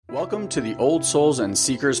Welcome to the Old Souls and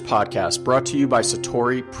Seekers podcast, brought to you by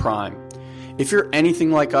Satori Prime. If you're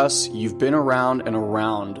anything like us, you've been around and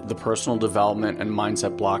around the personal development and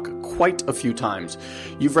mindset block quite a few times.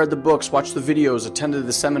 You've read the books, watched the videos, attended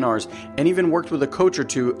the seminars, and even worked with a coach or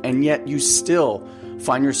two, and yet you still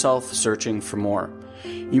find yourself searching for more.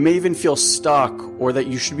 You may even feel stuck or that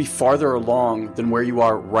you should be farther along than where you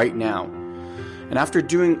are right now. And after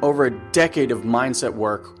doing over a decade of mindset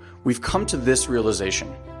work, we've come to this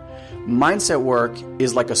realization. Mindset work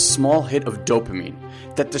is like a small hit of dopamine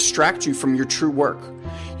that distracts you from your true work.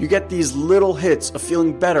 You get these little hits of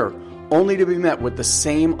feeling better, only to be met with the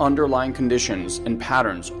same underlying conditions and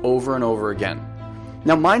patterns over and over again.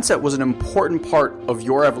 Now, mindset was an important part of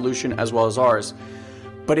your evolution as well as ours,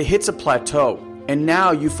 but it hits a plateau, and now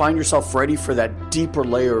you find yourself ready for that deeper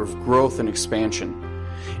layer of growth and expansion.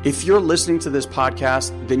 If you're listening to this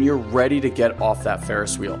podcast, then you're ready to get off that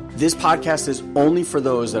Ferris wheel. This podcast is only for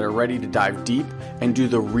those that are ready to dive deep and do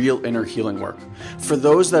the real inner healing work. For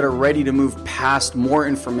those that are ready to move past more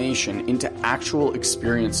information into actual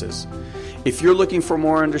experiences. If you're looking for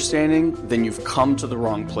more understanding, then you've come to the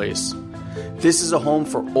wrong place. This is a home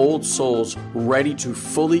for old souls ready to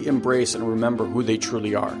fully embrace and remember who they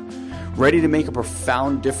truly are. Ready to make a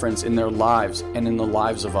profound difference in their lives and in the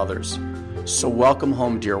lives of others. So welcome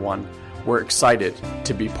home, dear one. We're excited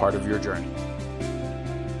to be part of your journey.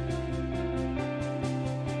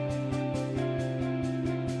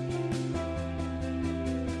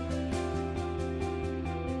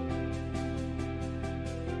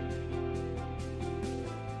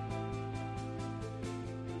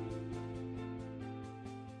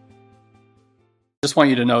 Just want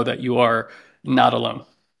you to know that you are not alone.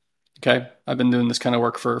 Okay. I've been doing this kind of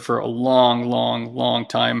work for a long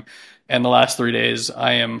time. And the last 3 days,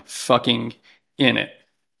 I am fucking in it.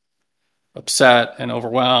 Upset and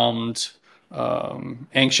overwhelmed,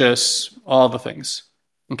 anxious, all the things.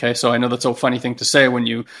 Okay. So I know that's a funny thing to say when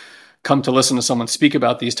you come to listen to someone speak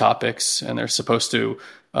about these topics and they're supposed to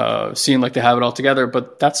seem like they have it all together,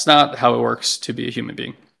 but that's not how it works to be a human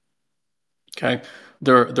being. Okay.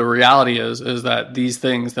 The reality is that these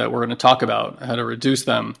things that we're going to talk about, how to reduce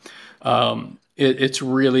them, it's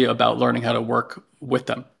really about learning how to work with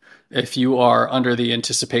them. If you are under the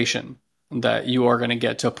anticipation that you are going to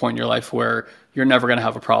get to a point in your life where you're never going to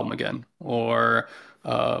have a problem again, or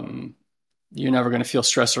you're never going to feel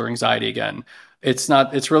stress or anxiety again,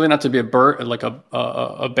 it's really not to be a bearer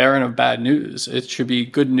of bad news. It should be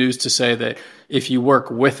good news to say that if you work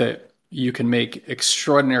with it, you can make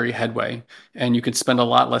extraordinary headway and you can spend a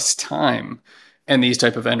lot less time in these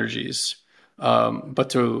type of energies.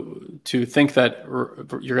 But to think that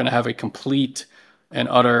you're going to have a complete and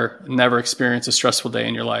utter, never experience a stressful day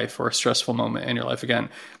in your life or a stressful moment in your life again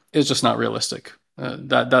is just not realistic.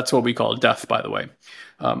 That's what we call death, by the way.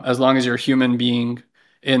 As long as you're a human being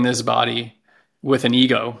in this body with an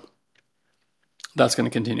ego, that's going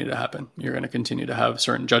to continue to happen. You're going to continue to have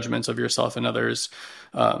certain judgments of yourself and others.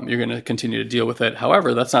 You're going to continue to deal with it.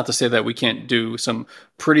 However, that's not to say that we can't do some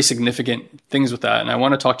pretty significant things with that. And I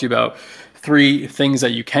want to talk to you about 3 things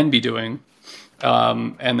that you can be doing.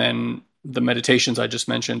 And then the meditations I just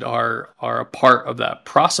mentioned are a part of that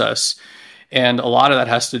process. And a lot of that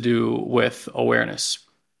has to do with awareness.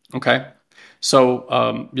 Okay.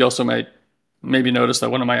 So you also might maybe notice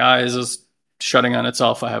that one of my eyes is shutting on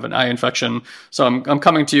itself. I have an eye infection. So I'm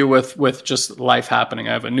coming to you with just life happening.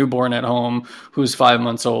 I have a newborn at home who's 5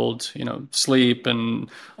 months old, sleep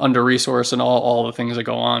and under-resourced and all the things that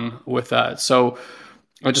go on with that. So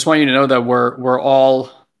I just want you to know that we're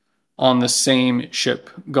all on the same ship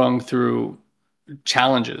going through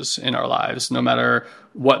challenges in our lives, no matter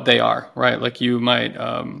what they are, right? Like you might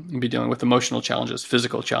be dealing with emotional challenges,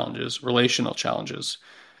 physical challenges, relational challenges.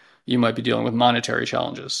 You might be dealing with monetary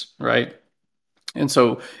challenges, right? And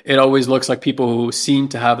so it always looks like people who seem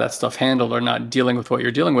to have that stuff handled are not dealing with what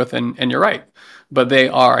you're dealing with. And you're right. But they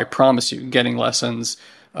are, I promise you, getting lessons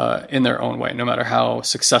in their own way. No matter how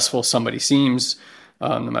successful somebody seems,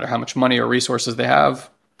 no matter how much money or resources they have,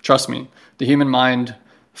 trust me, the human mind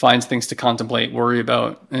finds things to contemplate, worry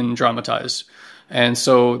about, and dramatize. And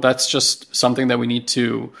so that's just something that we need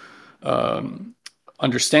to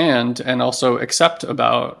understand and also accept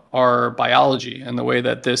about our biology and the way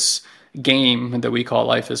that this game that we call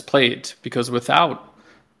life is played. Because without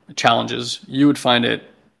challenges, you would find it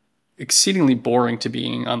exceedingly boring to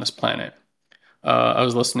being on this planet. I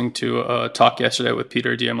was listening to a talk yesterday with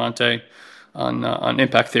Peter Diamante on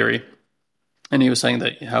impact theory. And he was saying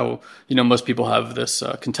that how, most people have this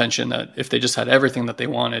contention that if they just had everything that they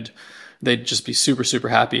wanted, they'd just be super, super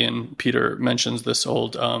happy. And Peter mentions this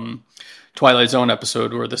old Twilight Zone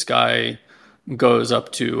episode where this guy goes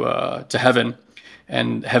up to heaven,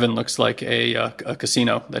 and heaven looks like a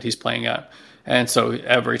casino that he's playing at. And so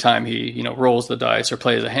every time he, rolls the dice or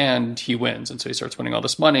plays a hand, he wins. And so he starts winning all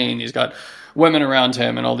this money, and he's got women around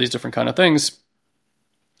him and all these different kind of things.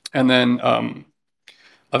 And then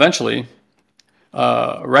eventually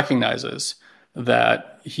recognizes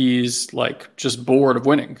that he's like just bored of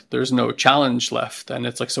winning. There's no challenge left. And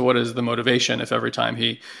it's like, so what is the motivation if every time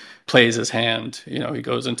he plays his hand, he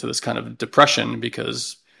goes into this kind of depression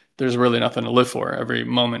because there's really nothing to live for. Every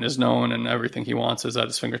moment is known and everything he wants is at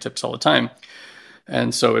his fingertips all the time.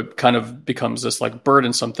 And so it kind of becomes this like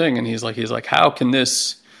burdensome thing. And he's like, how can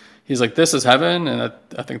this, he's like, this is heaven. And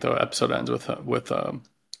I think the episode ends with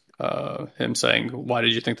him saying, why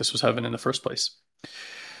did you think this was heaven in the first place?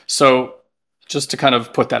 So just to kind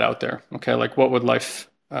of put that out there, okay, like what would life,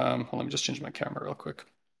 let me just change my camera real quick.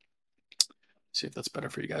 See if that's better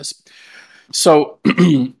for you guys. So,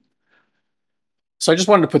 so I just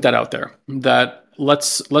wanted to put that out there, that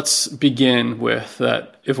let's begin with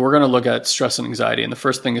that. If we're going to look at stress and anxiety, and the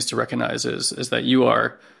first thing is to recognize is that you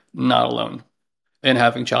are not alone in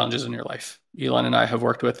having challenges in your life. Elon and I have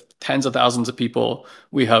worked with tens of thousands of people.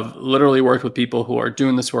 We have literally worked with people who are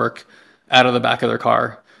doing this work out of the back of their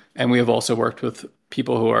car. And we have also worked with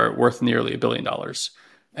people who are worth nearly $1 billion.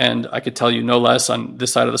 And I could tell you no less on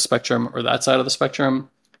this side of the spectrum or that side of the spectrum,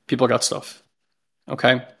 people got stuff.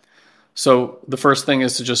 Okay. So the first thing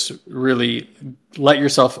is to just really let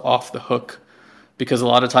yourself off the hook, because a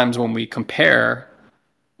lot of times when we compare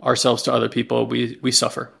ourselves to other people, we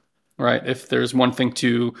suffer. Right? If there's one thing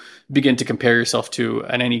to begin to compare yourself to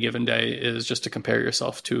at any given day is just to compare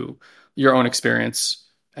yourself to your own experience.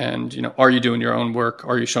 And, are you doing your own work?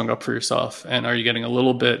 Are you showing up for yourself? And are you getting a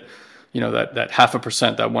little bit, that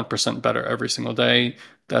 0.5%, that 1% better every single day?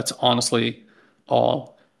 That's honestly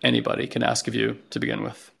all anybody can ask of you to begin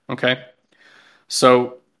with. Okay.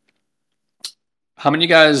 So how many of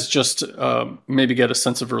you guys just maybe get a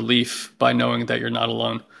sense of relief by knowing that you're not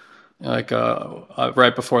alone? Like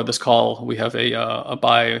right before this call, we have a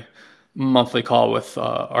bi-monthly call with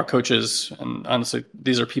our coaches, and honestly,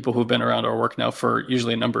 these are people who've been around our work now for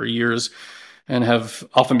usually a number of years, and have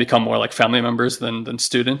often become more like family members than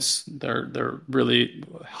students. They're really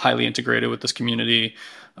highly integrated with this community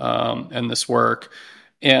and this work,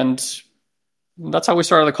 and that's how we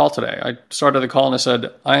started the call today. I started the call and I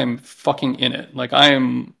said, I am fucking in it. Like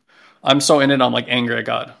I'm so in it, I'm like angry at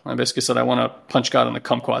God. I basically said, I want to punch God in the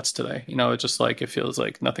kumquats today. It's just like, it feels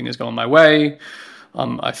like nothing is going my way.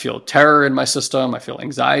 I feel terror in my system. I feel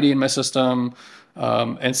anxiety in my system.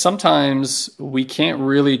 And sometimes we can't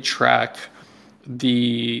really track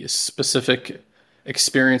the specific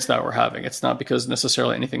experience that we're having. It's not because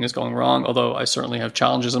necessarily anything is going wrong, although I certainly have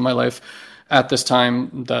challenges in my life at this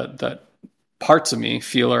time that parts of me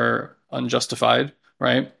feel are unjustified,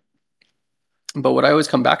 right? But what I always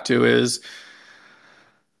come back to is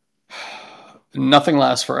nothing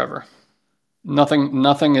lasts forever.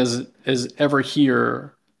 Nothing is ever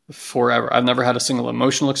here forever. I've never had a single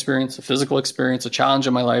emotional experience, a physical experience, a challenge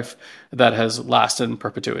in my life that has lasted in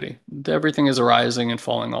perpetuity. Everything is arising and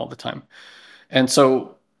falling all the time. And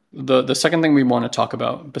so the second thing we want to talk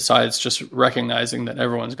about, besides just recognizing that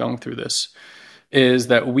everyone's going through this, is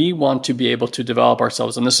that we want to be able to develop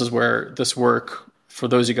ourselves. And this is where this work, for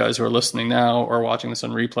those of you guys who are listening now or watching this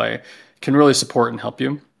on replay, can really support and help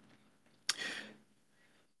you.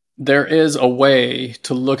 There is a way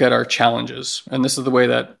to look at our challenges, and this is the way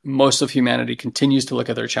that most of humanity continues to look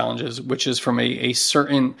at their challenges, which is from a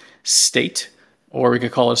certain state, or we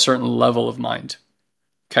could call it a certain level of mind.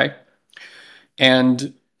 Okay?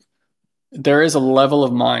 And there is a level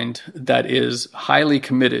of mind that is highly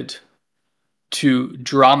committed to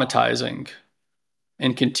dramatizing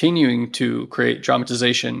and continuing to create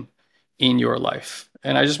dramatization in your life.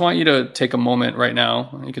 And I just want you to take a moment right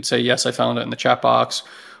now. You could say, yes, I found it in the chat box,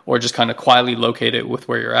 or just kind of quietly locate it with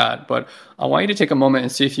where you're at. But I want you to take a moment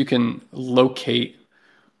and see if you can locate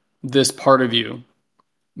this part of you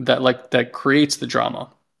that creates the drama.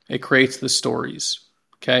 It creates the stories.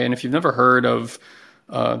 Okay. And if you've never heard of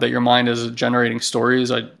that your mind is generating stories,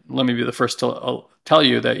 let me be the first to tell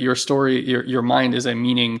you that your mind is a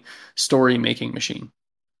meaning story making machine.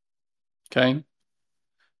 Okay.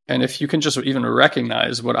 And if you can just even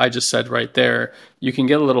recognize what I just said right there, you can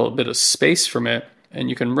get a little bit of space from it, and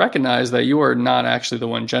you can recognize that you are not actually the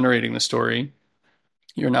one generating the story.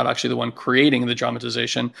 You're not actually the one creating the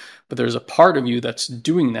dramatization, but there's a part of you that's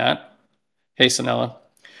doing that. Hey, Sanella.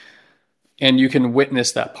 And you can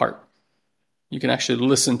witness that part. You can actually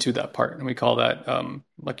listen to that part. And we call that,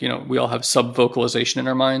 we all have sub-vocalization in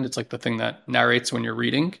our mind. It's like the thing that narrates when you're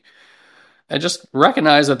reading. And just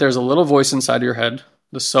recognize that there's a little voice inside of your head,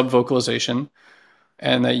 the sub-vocalization,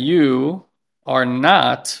 and that you are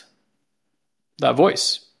not that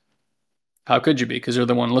voice. How could you be? Because you're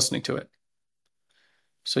the one listening to it.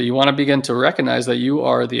 So you want to begin to recognize that you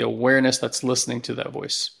are the awareness that's listening to that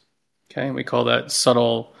voice. Okay, and we call that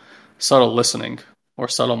subtle listening or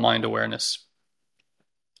subtle mind awareness.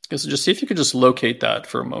 Okay, so just see if you could just locate that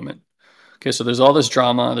for a moment. Okay, so there's all this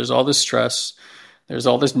drama, there's all this stress, there's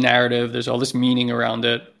all this narrative, there's all this meaning around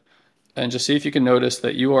it. And just see if you can notice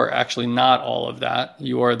that you are actually not all of that.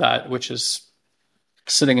 You are that which is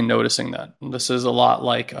sitting and noticing that. And this is a lot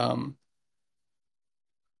like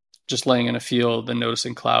just laying in a field and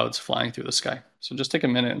noticing clouds flying through the sky. So just take a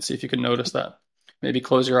minute and see if you can notice that. Maybe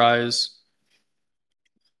close your eyes.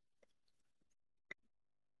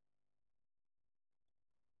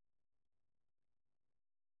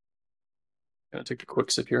 I'm going to take a quick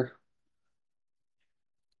sip here.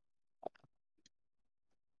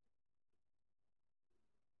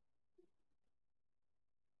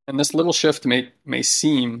 And this little shift may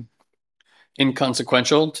seem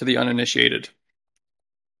inconsequential to the uninitiated.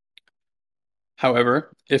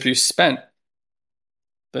 However, if you spent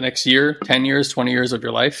the next year, 10 years, 20 years of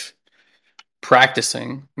your life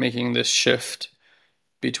practicing making this shift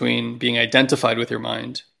between being identified with your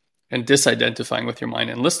mind and disidentifying with your mind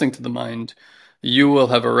and listening to the mind, you will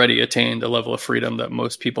have already attained a level of freedom that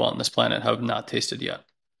most people on this planet have not tasted yet.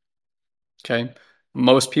 Okay?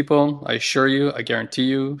 Most people, I assure you, I guarantee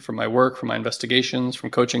you, from my work, from my investigations, from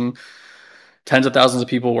coaching tens of thousands of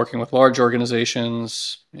people, working with large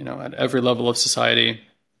organizations, at every level of society,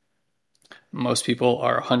 most people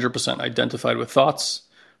are 100% identified with thoughts.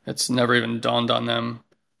 It's never even dawned on them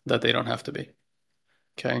that they don't have to be.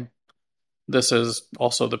 Okay? This is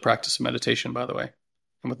also the practice of meditation, by the way.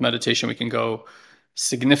 And with meditation, we can go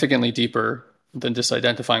significantly deeper than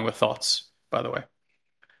disidentifying with thoughts, by the way.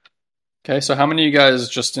 Okay, so how many of you guys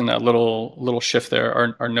just in that little shift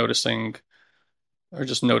there are noticing, or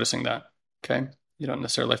just noticing that? Okay, you don't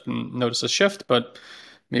necessarily have to notice a shift, but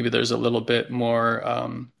maybe there's a little bit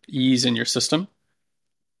more ease in your system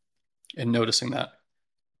in noticing that.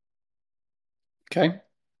 Okay,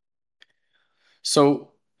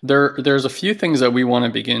 so there's a few things that we want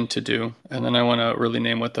to begin to do, and then I want to really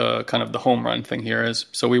name what the kind of the home run thing here is.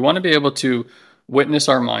 So we want to be able to witness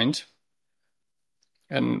our mind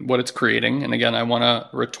and what it's creating. And again, I want to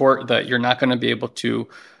retort that you're not going to be able to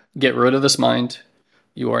get rid of this mind.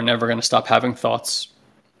 You are never going to stop having thoughts.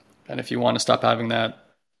 And if you want to stop having that,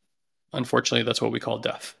 unfortunately, that's what we call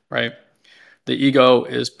death, right? The ego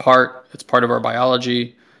is it's part of our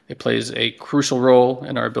biology. It plays a crucial role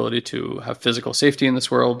in our ability to have physical safety in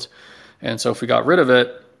this world. And so if we got rid of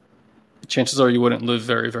it, chances are you wouldn't live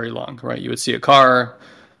very, very long, right? You would see a car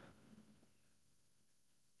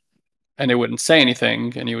and it wouldn't say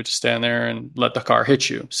anything, and you would just stand there and let the car hit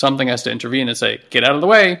you. Something has to intervene and say, get out of the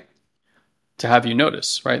way, to have you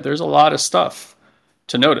notice, right? There's a lot of stuff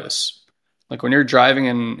to notice. Like when you're driving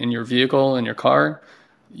in your vehicle, in your car,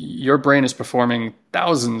 your brain is performing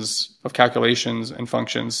thousands of calculations and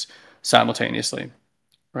functions simultaneously,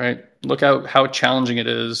 right? Look at how challenging it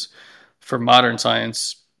is for modern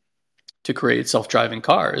science to create self-driving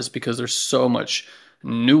cars, because there's so much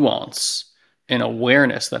nuance and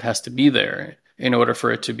awareness that has to be there in order for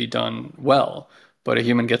it to be done well. But a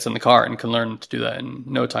human gets in the car and can learn to do that in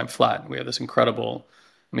no time flat. We have this incredible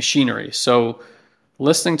machinery. So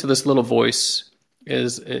listening to this little voice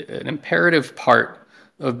is an imperative part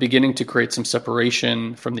of beginning to create some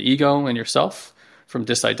separation from the ego and yourself, from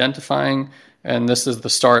disidentifying. And this is the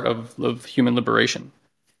start of human liberation.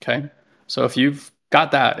 Okay? So if you've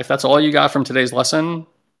got that, if that's all you got from today's lesson,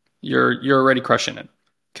 you're already crushing it.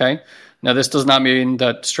 Okay? Now, this does not mean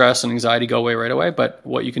that stress and anxiety go away right away, but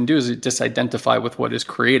what you can do is disidentify with what is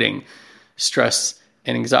creating stress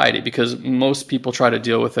and anxiety, because most people try to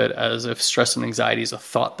deal with it as if stress and anxiety is a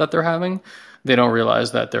thought that they're having. They don't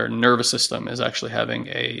realize that their nervous system is actually having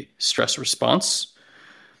a stress response.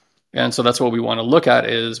 And so that's what we want to look at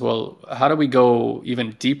is, well, how do we go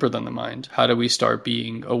even deeper than the mind? How do we start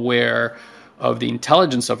being aware of the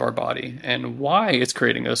intelligence of our body and why it's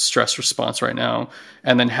creating a stress response right now?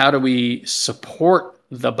 And then how do we support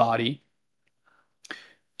the body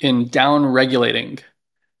in down regulating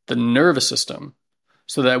the nervous system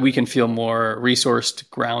so that we can feel more resourced,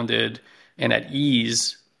 grounded, and at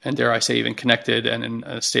ease, and dare I say even connected and in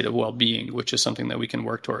a state of well-being, which is something that we can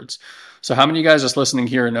work towards. So how many of you guys just listening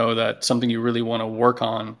here know that something you really want to work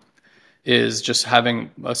on is just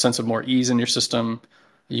having a sense of more ease in your system?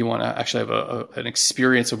 You want to actually have an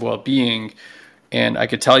experience of well-being And I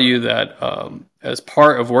could tell you that as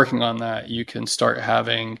part of working on that, you can start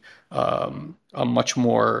having a much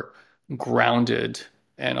more grounded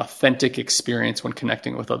and authentic experience when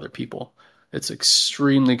connecting with other people. It's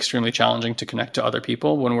extremely, extremely challenging to connect to other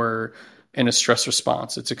people when we're in a stress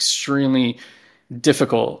response. It's extremely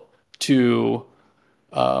difficult to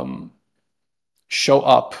show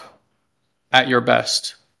up at your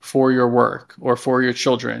best for your work or for your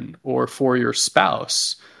children or for your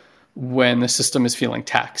spouse when the system is feeling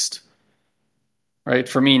taxed. Right?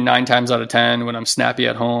 For me, 9 times out of 10, when I'm snappy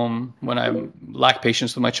at home, when I lack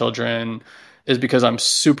patience with my children, is because I'm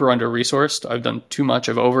super under resourced. I've done too much.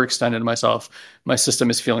 I've overextended myself. My system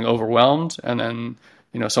is feeling overwhelmed. And then,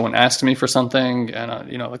 someone asks me for something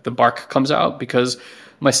and, like the bark comes out because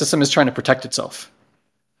my system is trying to protect itself.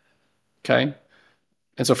 Okay.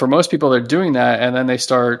 And so for most people, they're doing that. And then they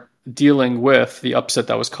start dealing with the upset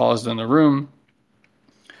that was caused in the room,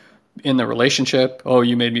 in the relationship. Oh,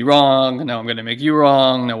 you made me wrong. Now I'm going to make you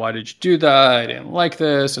wrong. Now, why did you do that? I didn't like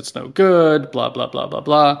this. It's no good. Blah, blah, blah, blah,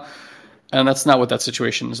 blah. And that's not what that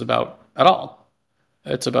situation is about at all.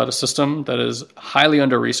 It's about a system that is highly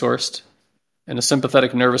under-resourced in a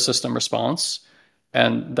sympathetic nervous system response.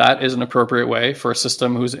 And that is an appropriate way for a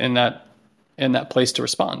system who's in that place to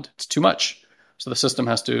respond. It's too much. So the system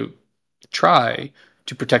has to try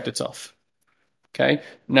to protect itself. Okay.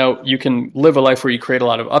 Now you can live a life where you create a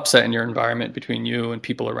lot of upset in your environment between you and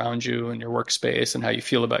people around you and your workspace and how you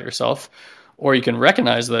feel about yourself. Or you can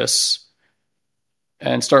recognize this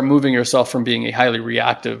and start moving yourself from being a highly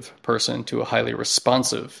reactive person to a highly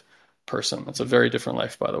responsive person. That's a very different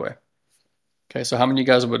life, by the way. Okay. So how many of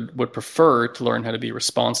you guys would prefer to learn how to be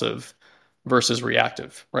responsive versus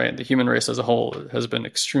reactive, right? The human race as a whole has been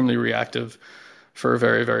extremely reactive for a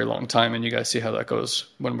very, very long time. And you guys see how that goes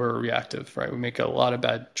when we're reactive, right? We make a lot of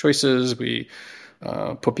bad choices. We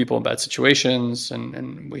put people in bad situations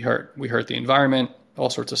and we hurt the environment, all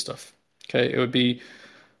sorts of stuff. Okay.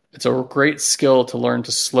 It's a great skill to learn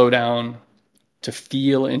to slow down, to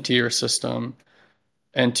feel into your system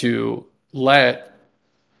and to let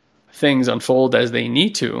things unfold as they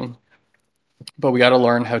need to. But we got to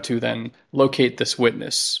learn how to then locate this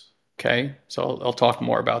witness. Okay. So I'll talk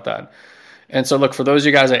more about that. And so look, for those of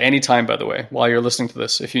you guys at any time, by the way, while you're listening to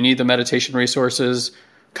this, if you need the meditation resources,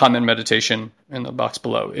 comment meditation in the box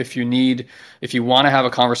below. If you want to have a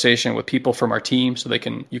conversation with people from our team so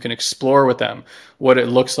you can explore with them what it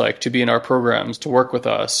looks like to be in our programs, to work with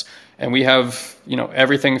us. And we have,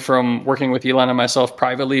 everything from working with Elon and myself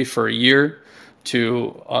privately for a year to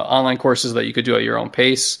online courses that you could do at your own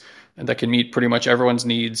pace and that can meet pretty much everyone's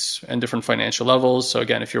needs and different financial levels. So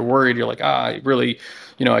again, if you're worried, you're like, I really,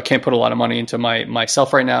 I can't put a lot of money into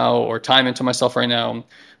myself right now or time into myself right now.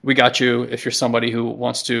 We got you. If you're somebody who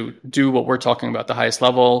wants to do what we're talking about, the highest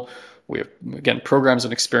level, we have, again, programs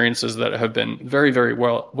and experiences that have been very, very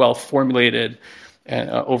well formulated and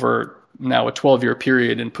over now a 12-year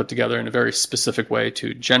period and put together in a very specific way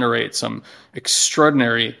to generate some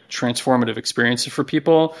extraordinary transformative experiences for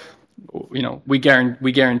people. We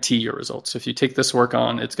guarantee your results. If you take this work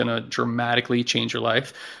on, it's going to dramatically change your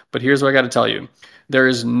life. But here's what I got to tell you. There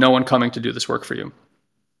is no one coming to do this work for you.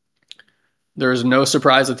 There is no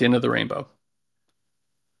surprise at the end of the rainbow.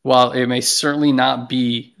 While it may certainly not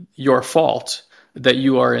be your fault that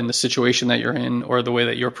you are in the situation that you're in or the way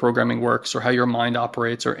that your programming works or how your mind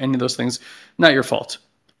operates or any of those things, not your fault,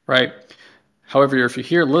 right? However, if you're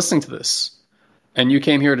here listening to this and you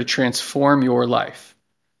came here to transform your life,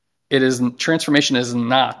 transformation is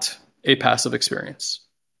not a passive experience.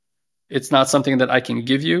 It's not something that I can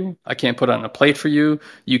give you. I can't put on a plate for you.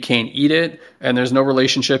 You can't eat it. And there's no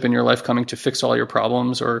relationship in your life coming to fix all your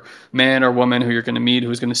problems or man or woman who you're going to meet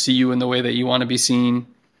who's going to see you in the way that you want to be seen.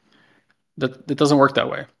 That doesn't work that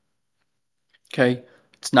way. Okay?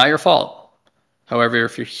 It's not your fault. However,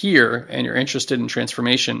 if you're here and you're interested in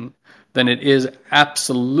transformation, then it is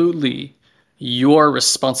absolutely your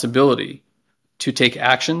responsibility to take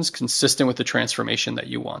actions consistent with the transformation that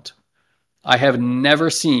you want. I have never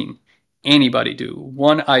seen anybody do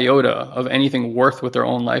one iota of anything worth with their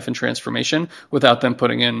own life and transformation without them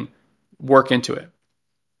putting in work into it.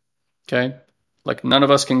 Okay? Like none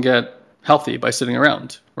of us can get healthy by sitting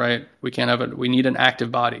around, right? We need an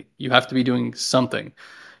active body. You have to be doing something.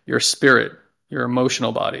 Your spirit, your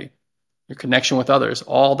emotional body, your connection with others,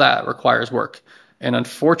 all that requires work. And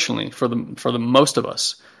unfortunately, for the most of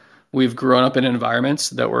us, we've grown up in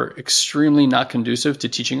environments that were extremely not conducive to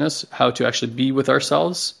teaching us how to actually be with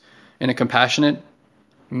ourselves in a compassionate,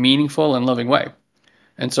 meaningful, and loving way.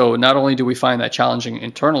 And so not only do we find that challenging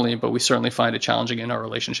internally, but we certainly find it challenging in our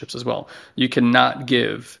relationships as well. You cannot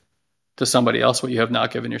give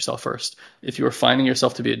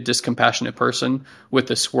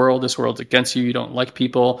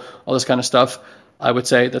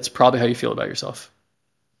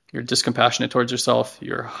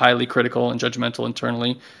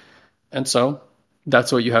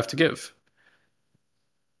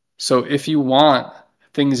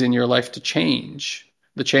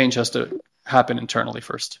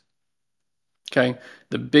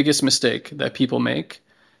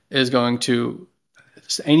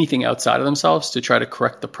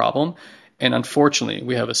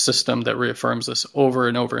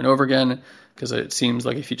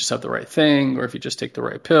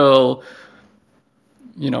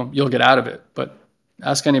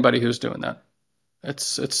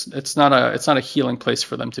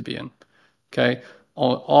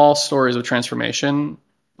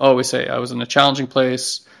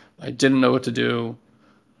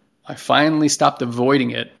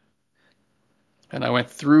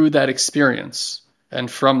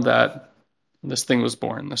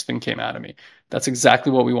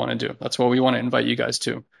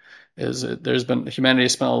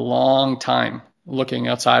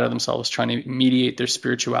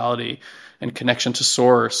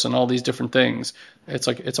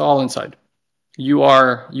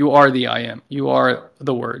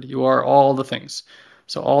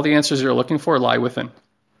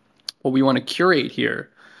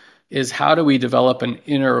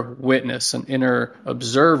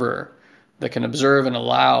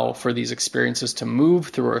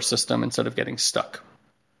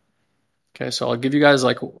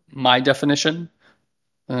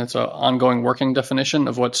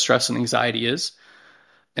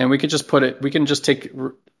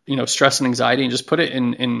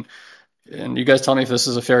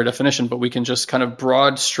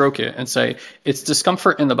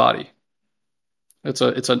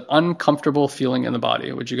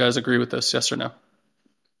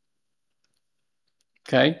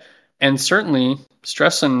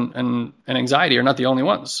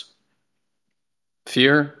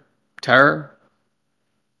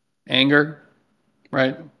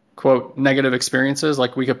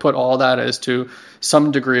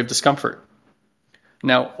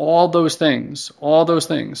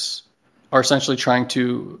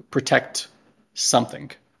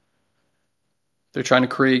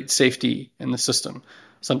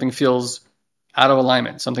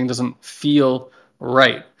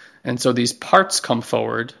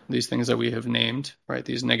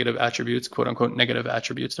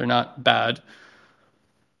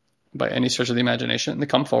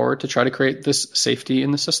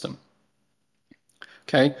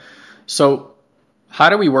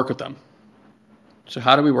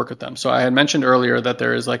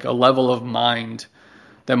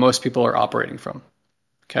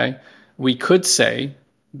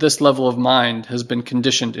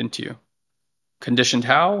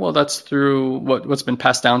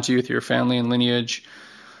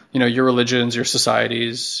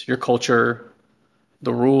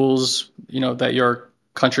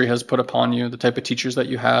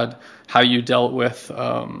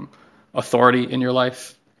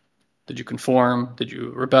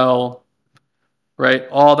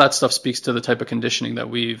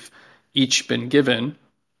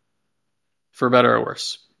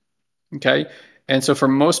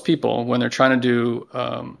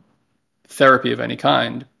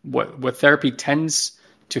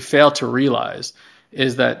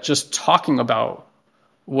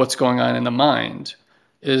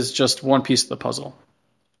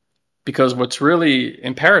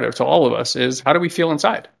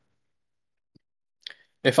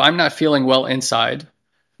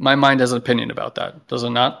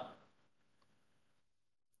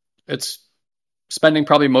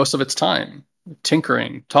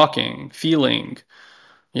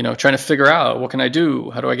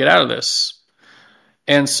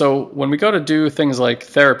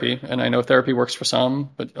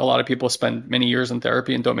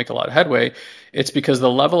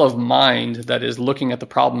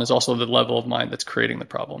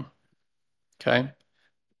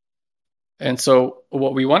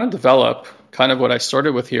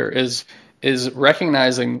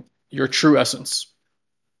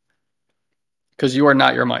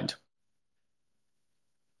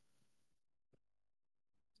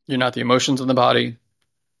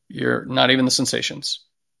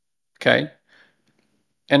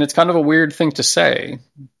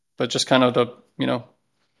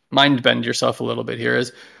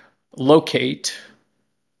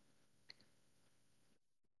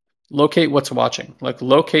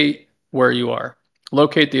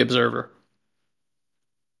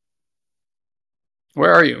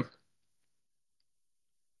Where are you?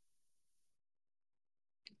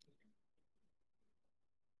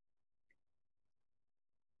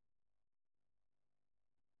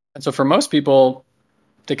 And so for most people,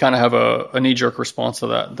 they kind of have a knee-jerk response to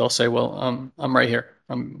that. They'll say, "Well, I'm right here.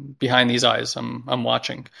 I'm behind these eyes. I'm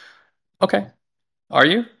watching." Okay, are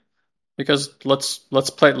you? Because let's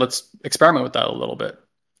experiment with that a little bit.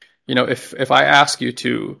 If I ask you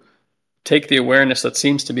to take the awareness that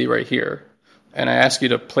seems to be right here, and I ask you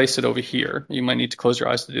to place it over here, you might need to close your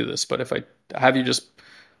eyes to do this. But if I have you just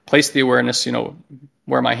place the awareness,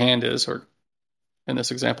 where my hand is, or in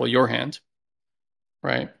this example, your hand,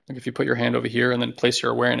 right? Like if you put your hand over here and then place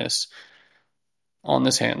your awareness on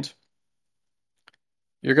this hand,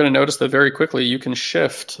 you're going to notice that very quickly you can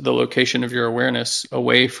shift the location of your awareness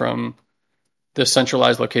away from this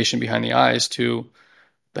centralized location behind the eyes to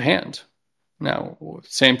the hand. Now,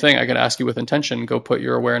 same thing, I could ask you with intention, go put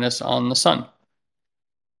your awareness on the sun.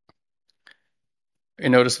 You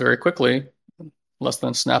notice very quickly, less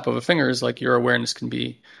than a snap of a finger, is like your awareness can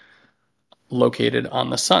be located on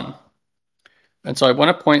the sun. And so I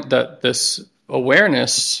want to point that this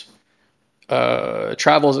awareness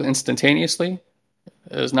travels instantaneously,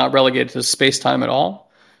 is not relegated to space-time at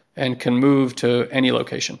all, and can move to any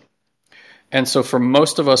location. And so for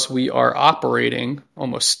most of us, we are operating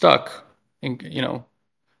almost stuck,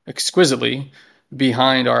 exquisitely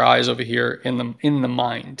behind our eyes over here in the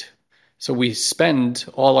mind. So we spend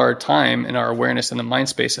all our time and our awareness in the mind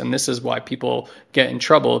space, and this is why people get in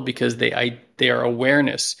trouble, because their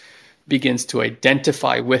awareness begins to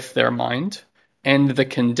identify with their mind and the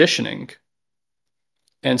conditioning.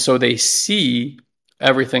 And so they see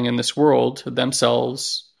everything in this world,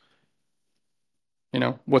 themselves,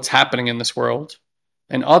 what's happening in this world,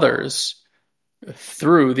 and others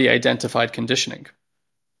through the identified conditioning.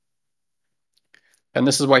 And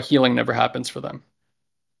this is why healing never happens for them,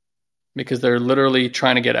 because they're literally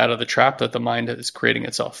trying to get out of the trap that the mind is creating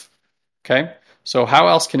itself. Okay? So how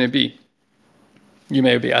else can it be? You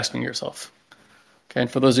may be asking yourself. Okay, and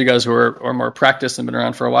for those of you guys who are more practiced and been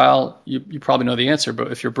around for a while, you probably know the answer,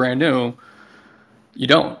 but if you're brand new, you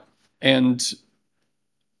don't. And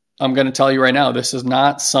I'm going to tell you right now, this is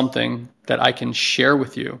not something that I can share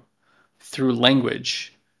with you through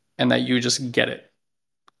language and that you just get it.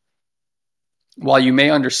 While you may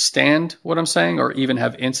understand what I'm saying, or even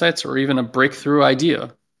have insights, or even a breakthrough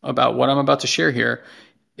idea about what I'm about to share here,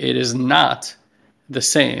 it is not the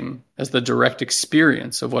same as the direct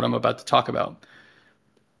experience of what I'm about to talk about.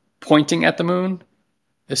 Pointing at the moon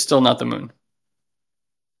is still not the moon.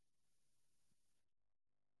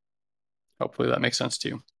 Hopefully that makes sense to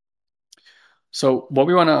you. So what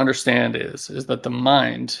we want to understand is that the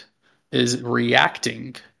mind is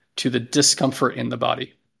reacting to the discomfort in the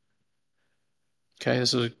body. Okay,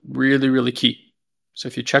 this is really, really key. So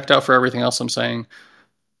if you checked out for everything else I'm saying,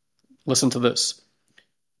 listen to this.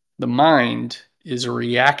 The mind is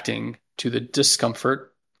reacting to the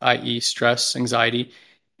discomfort, i.e., stress, anxiety,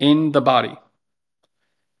 in the body.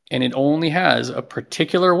 And it only has a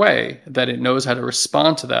particular way that it knows how to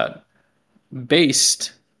respond to that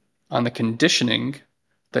based on the conditioning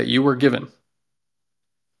that you were given.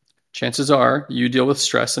 Chances are you deal with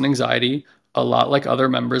stress and anxiety a lot like other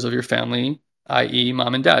members of your family, i.e.,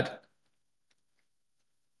 mom and dad.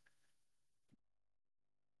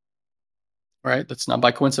 Right? That's not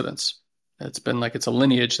by coincidence. It's been like it's a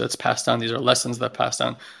lineage that's passed down. These are lessons that pass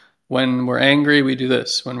down. When we're angry, we do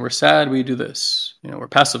this. When we're sad, we do this. We're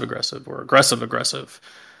passive aggressive. We're aggressive aggressive.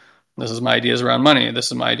 This is my ideas around money. This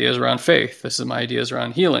is my ideas around faith. This is my ideas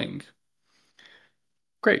around healing.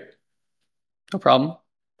 Great. No problem.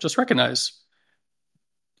 Just recognize.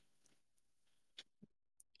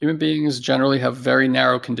 Human beings generally have very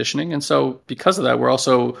narrow conditioning. And so because of that, we're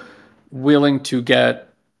also willing to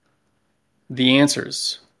get the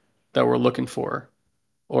answers that we're looking for,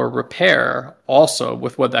 or repair also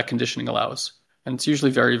with what that conditioning allows. And it's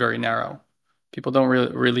usually very, very narrow. People don't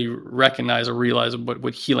really recognize or realize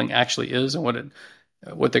what healing actually is and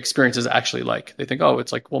what the experience is actually like. They think, oh,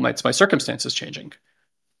 it's like, well, it's my circumstances changing.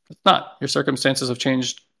 It's not. Your circumstances have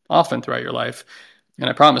changed often throughout your life. And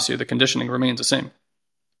I promise you, the conditioning remains the same.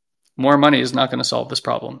 More money is not going to solve this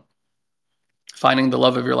problem. Finding the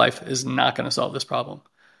love of your life is not going to solve this problem.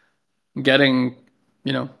 Getting,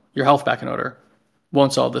 your health back in order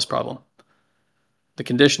won't solve this problem. The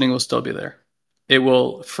conditioning will still be there. It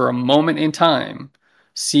will, for a moment in time,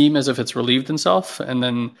 seem as if it's relieved itself, and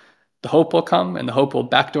then the hope will come, and the hope will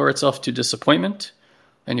backdoor itself to disappointment,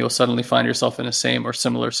 and you'll suddenly find yourself in a same or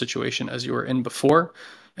similar situation as you were in before,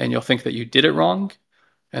 and you'll think that you did it wrong,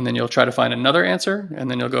 And then you'll try to find another answer, and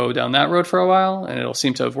then you'll go down that road for a while, and it'll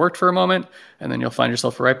seem to have worked for a moment, and then you'll find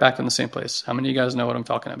yourself right back in the same place. How many of you guys know what I'm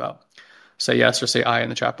talking about? Say yes or say I in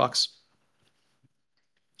the chat box.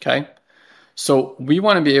 Okay? So we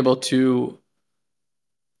want to be able to,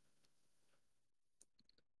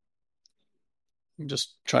 I'm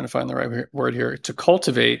just trying to find the right word here, to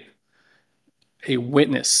cultivate a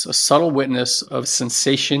witness, a subtle witness of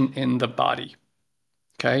sensation in the body.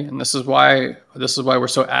 Okay? And this is why we're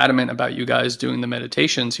so adamant about you guys doing the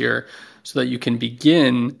meditations here, so that you can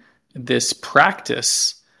begin this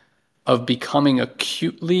practice of becoming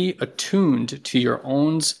acutely attuned to your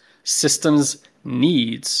own system's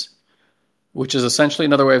needs, which is essentially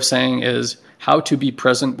another way of saying is how to be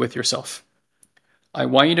present with yourself. I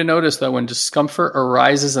want you to notice that when discomfort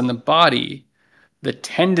arises in the body, the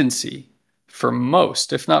tendency for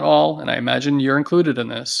most, if not all, and I imagine you're included in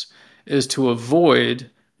this, is to avoid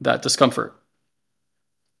that discomfort.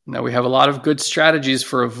 Now, we have a lot of good strategies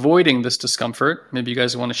for avoiding this discomfort. Maybe you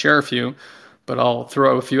guys want to share a few, but I'll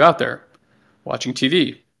throw a few out there. Watching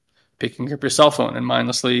TV, picking up your cell phone and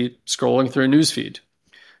mindlessly scrolling through a newsfeed,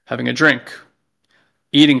 having a drink,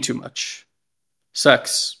 eating too much,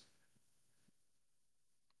 sex,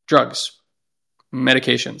 drugs,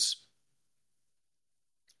 medications,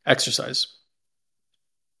 exercise.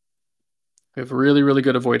 We have really, really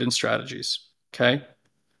good avoidance strategies, okay?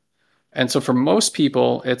 And so for most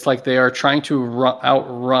people, it's like they are trying to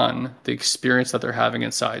outrun the experience that they're having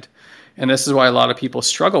inside. And this is why a lot of people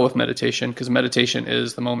struggle with meditation, because meditation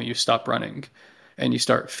is the moment you stop running and you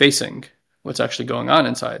start facing what's actually going on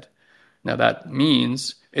inside. Now, that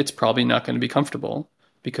means it's probably not going to be comfortable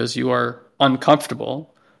because you are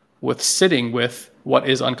uncomfortable with sitting with what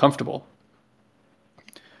is uncomfortable.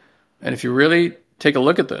 And if you really take a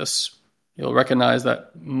look at this, you'll recognize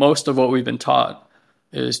that most of what we've been taught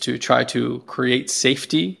is to try to create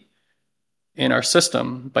safety in our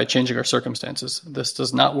system by changing our circumstances. This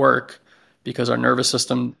does not work because our nervous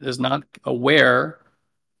system is not aware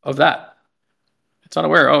of that. It's not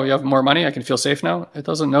aware, oh, you have more money, I can feel safe now. It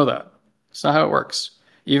doesn't know that. It's not how it works.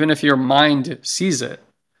 Even if your mind sees it,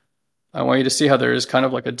 I want you to see how there is kind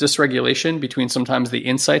of like a dysregulation between sometimes the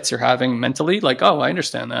insights you're having mentally, like, oh, I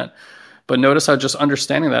understand that. But notice how just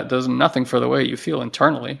understanding that does nothing for the way you feel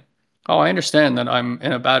internally. Oh, I understand that I'm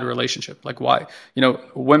in a bad relationship. Like, why?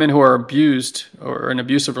 Women who are abused or in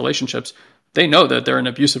abusive relationships, they know that they're in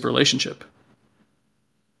an abusive relationship.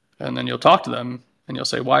 And then you'll talk to them and you'll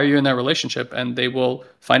say, why are you in that relationship? And they will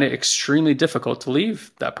find it extremely difficult to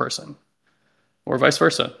leave that person, or vice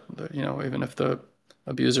versa. Even if the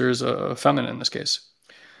abuser is a feminine in this case,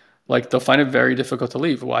 like they'll find it very difficult to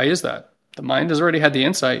leave. Why is that? The mind has already had the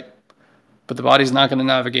insight, but the body's not going to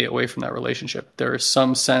navigate away from that relationship. There is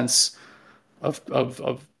some sense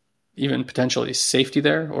of even potentially safety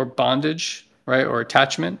there, or bondage, right? Or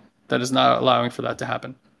attachment that is not allowing for that to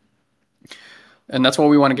happen. And that's what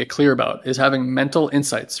we want to get clear about, is having mental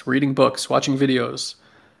insights, reading books, watching videos,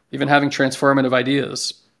 even having transformative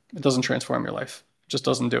ideas. It doesn't transform your life. It just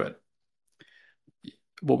doesn't do it.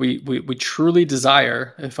 What we truly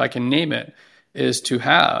desire, if I can name it, is to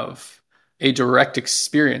have a direct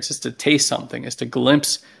experience, is to taste something, is to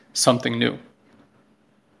glimpse something new.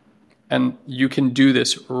 And you can do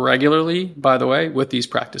this regularly, by the way, with these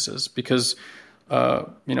practices, because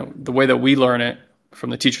the way that we learn it from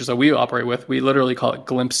the teachers that we operate with, we literally call it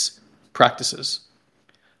glimpse practices.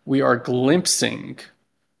 We are glimpsing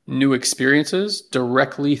new experiences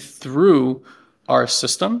directly through our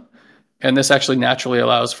system, and this actually naturally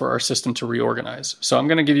allows for our system to reorganize. So I'm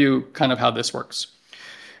going to give you kind of how this works.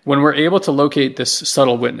 When we're able to locate this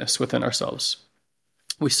subtle witness within ourselves,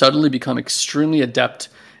 we suddenly become extremely adept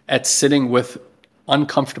at sitting with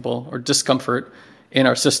uncomfortable or discomfort in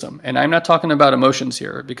our system. And I'm not talking about emotions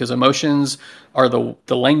here, because emotions are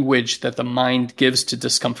the language that the mind gives to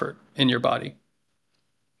discomfort in your body.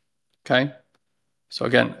 Okay? So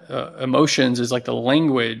again, emotions is like the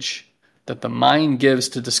language that the mind gives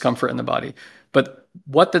to discomfort in the body. But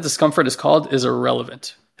what the discomfort is called is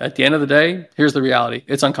irrelevant. At the end of the day, here's the reality.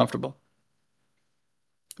 It's uncomfortable.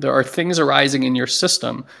 There are things arising in your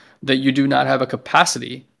system that you do not have a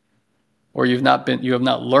capacity, or you have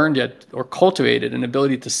not learned yet or cultivated an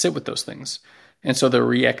ability to sit with those things. And so the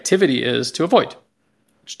reactivity is to avoid,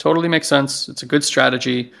 which totally makes sense. It's a good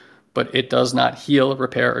strategy, but it does not heal,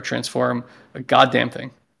 repair, or transform a goddamn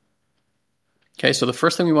thing. Okay, so the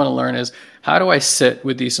first thing we want to learn is, how do I sit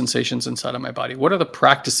with these sensations inside of my body? What are the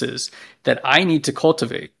practices that I need to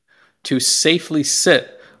cultivate to safely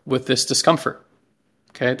sit with this discomfort?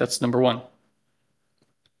 Okay, that's number one.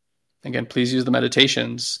 Again, please use the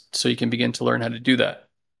meditations so you can begin to learn how to do that.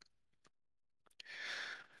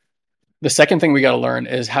 The second thing we got to learn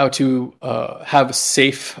is how to have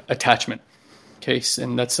safe attachment. Okay,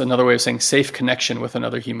 and that's another way of saying safe connection with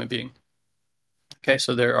another human being. Okay,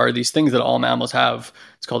 so there are these things that all mammals have.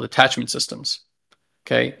 It's called attachment systems.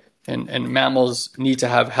 Okay, and mammals need to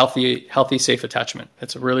have healthy, safe attachment.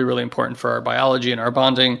 It's really, really important for our biology and our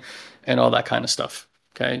bonding and all that kind of stuff.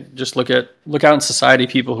 Okay, just look out in society.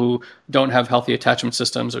 People who don't have healthy attachment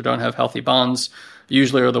systems or don't have healthy bonds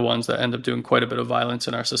usually are the ones that end up doing quite a bit of violence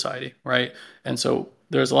in our society, right? And so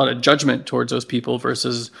there's a lot of judgment towards those people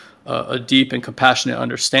versus a deep and compassionate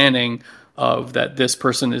understanding of that this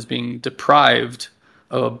person is being deprived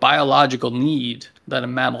of a biological need that a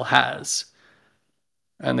mammal has.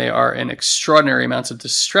 And they are in extraordinary amounts of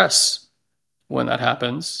distress when that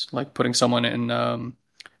happens, like putting someone in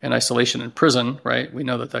isolation in prison, right? We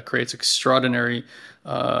know that creates extraordinary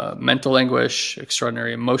mental anguish,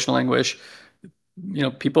 extraordinary emotional anguish.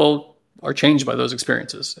 People are changed by those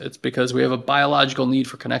experiences. It's because we have a biological need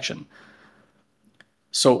for connection.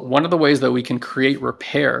 So one of the ways that we can create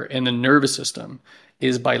repair in the nervous system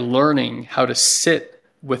is by learning how to sit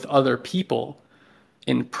with other people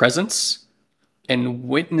in presence and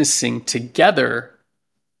witnessing together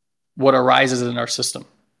what arises in our system.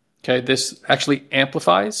 Okay, this actually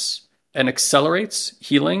amplifies and accelerates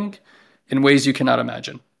healing in ways you cannot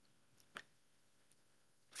imagine.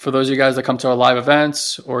 For those of you guys that come to our live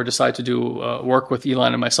events or decide to do work with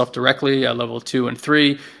Elon and myself directly at level 2 and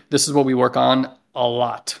 3, this is what we work on a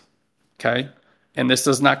lot. Okay, and this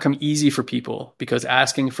does not come easy for people because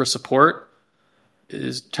asking for support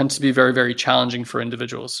tends to be very, very challenging for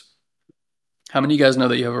individuals. How many of you guys know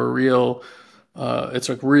that you have a real it's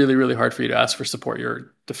like really, really hard for you to ask for support?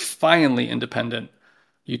 You're defiantly independent.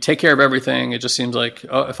 You take care of everything. It just seems like,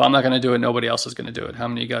 oh, if I'm not going to do it, nobody else is going to do it. How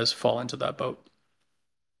many of you guys fall into that boat?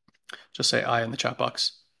 Just say I in the chat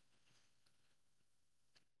box.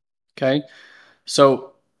 Okay.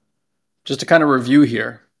 So just to kind of review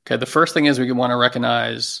here. Okay. The first thing is we want to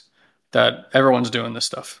recognize that everyone's doing this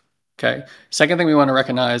stuff. Okay. Second thing we want to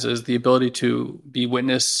recognize is the ability to be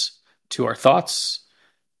witness to our thoughts,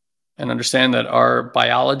 and understand that our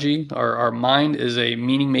biology, our mind is a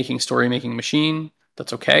meaning-making, story-making machine.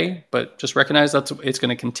 That's okay, but just recognize that it's going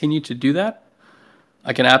to continue to do that.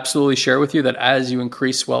 I can absolutely share with you that as you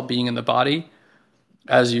increase well-being in the body,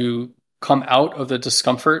 as you come out of the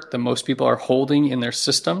discomfort that most people are holding in their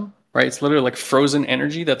system, right? It's literally like frozen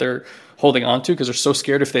energy that they're holding on to because they're so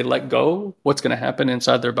scared if they let go, what's going to happen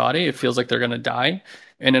inside their body. It feels like they're going to die.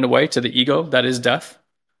 And in a way, to the ego, that is death.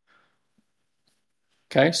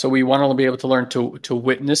 Okay, so we want to be able to learn to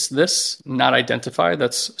witness this, not identify.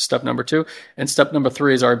 That's step number 2. And step number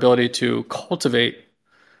 3 is our ability to cultivate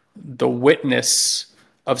the witness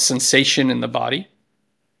of sensation in the body.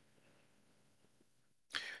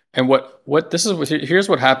 And here's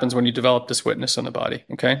what happens when you develop this witness in the body.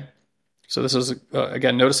 Okay, so this is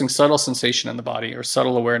again noticing subtle sensation in the body or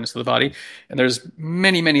subtle awareness of the body. And there's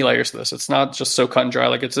many, many layers to this. It's not just so cut and dry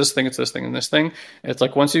like it's this thing, and this thing. It's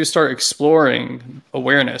like once you start exploring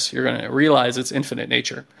awareness, you're going to realize its infinite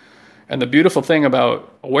nature. And the beautiful thing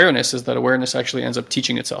about awareness is that awareness actually ends up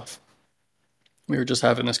teaching itself. We were just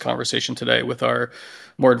having this conversation today with our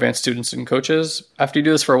more advanced students and coaches. After you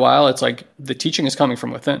do this for a while, it's like the teaching is coming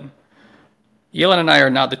from within. Elon and I are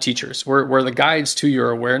not the teachers. We're the guides to your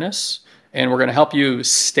awareness, and we're going to help you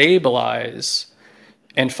stabilize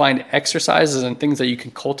and find exercises and things that you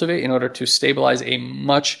can cultivate in order to stabilize a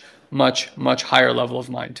much, much, much higher level of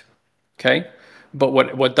mind. Okay? But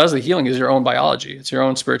what does the healing is your own biology. It's your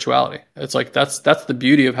own spirituality. It's like that's the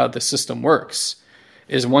beauty of how the system works,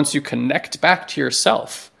 is once you connect back to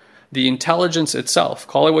yourself, the intelligence itself,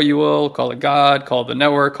 call it what you will, call it God, call it the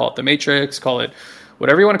network, call it the matrix, call it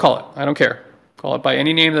whatever you want to call it. I don't care. Call it by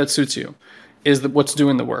any name that suits you, is what's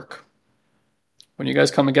doing the work. When you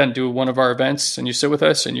guys come again, do one of our events and you sit with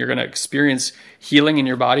us and you're going to experience healing in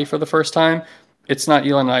your body for the first time, it's not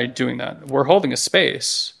Elon and I doing that. We're holding a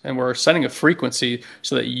space and we're setting a frequency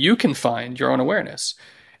so that you can find your own awareness.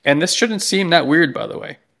 And this shouldn't seem that weird, by the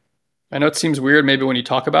way. I know it seems weird maybe when you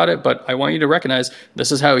talk about it, but I want you to recognize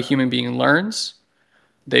this is how a human being learns.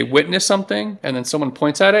 They witness something and then someone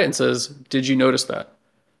points at it and says, did you notice that?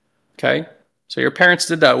 Okay? So your parents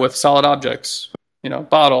did that with solid objects,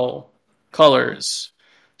 bottle, colors,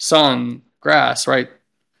 sun, grass, right?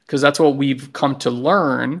 Because that's what we've come to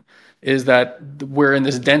learn, is that we're in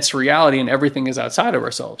this dense reality and everything is outside of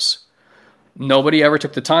ourselves. Nobody ever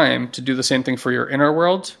took the time to do the same thing for your inner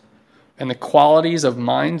world and the qualities of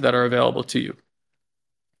mind that are available to you.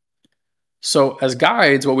 So as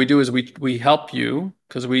guides, what we do is we help you,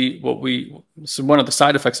 because so one of the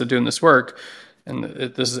side effects of doing this work and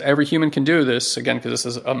this is every human can do this again because this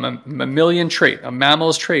is a mammalian trait, a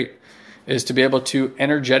mammal's trait, is to be able to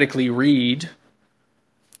energetically read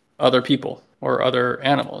other people or other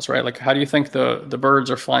animals, right? Like, how do you think the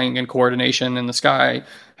birds are flying in coordination in the sky?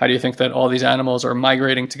 How do you think that all these animals are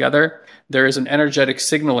migrating together? There is an energetic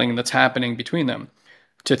signaling that's happening between them.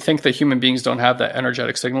 To think that human beings don't have that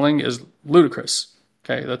energetic signaling is ludicrous.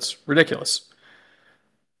 Okay, that's ridiculous.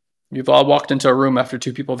 You've all walked into a room after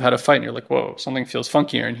two people have had a fight and you're like, whoa, something feels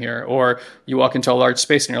funkier in here. Or you walk into a large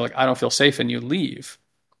space and you're like, I don't feel safe, and you leave.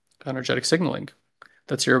 Energetic signaling.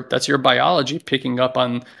 That's your biology picking up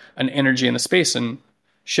on an energy in the space and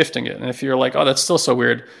shifting it. And if you're like, oh, that's still so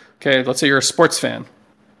weird. Okay, let's say you're a sports fan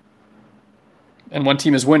and one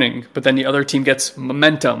team is winning, but then the other team gets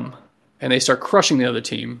momentum and they start crushing the other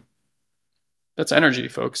team. That's energy,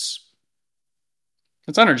 folks.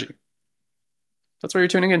 That's energy. That's what you're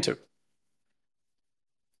tuning into.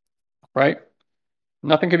 Right?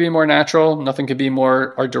 Nothing could be more natural. Nothing could be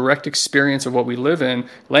more our direct experience of what we live in.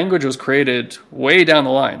 Language was created way down the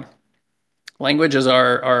line. Language is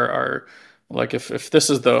our like if this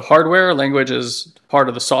is the hardware, language is part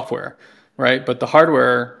of the software, right? But the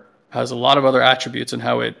hardware has a lot of other attributes in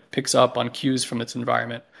how it picks up on cues from its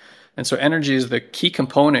environment. And so energy is the key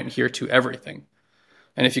component here to everything.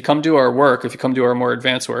 And if you come to our work, if you come to our more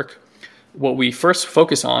advanced work, what we first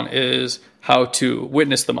focus on is how to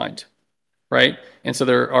witness the mind, right? And so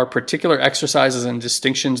there are particular exercises and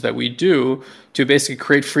distinctions that we do to basically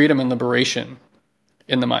create freedom and liberation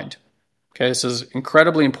in the mind. Okay, this is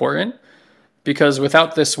incredibly important because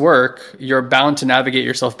without this work, you're bound to navigate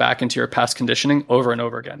yourself back into your past conditioning over and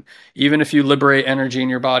over again. Even if you liberate energy in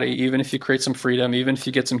your body, even if you create some freedom, even if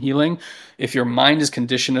you get some healing, if your mind is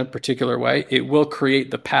conditioned a particular way, it will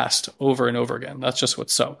create the past over and over again. That's just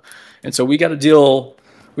what's so. And so we got to deal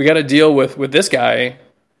with this guy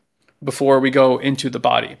before we go into the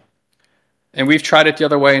body. And we've tried it the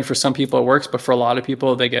other way, and for some people it works, but for a lot of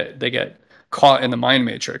people they get caught in the mind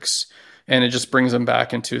matrix. And it just brings them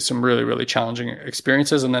back into some really, really challenging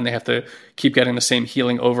experiences. And then they have to keep getting the same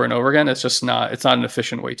healing over and over again. It's not an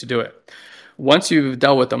efficient way to do it. Once you've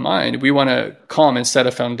dealt with the mind, we want to calm and set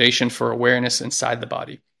a foundation for awareness inside the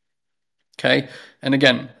body. Okay. And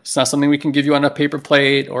again, it's not something we can give you on a paper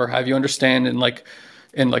plate or have you understand in like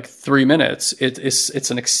 3 minutes.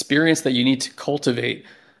 It's an experience that you need to cultivate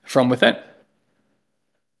from within.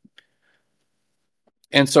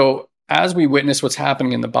 And so as we witness what's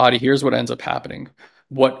happening in the body, here's what ends up happening.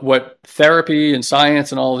 What therapy and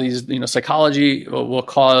science and all these, psychology will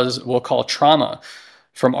call trauma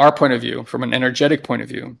from our point of view, from an energetic point of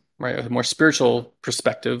view, right? A more spiritual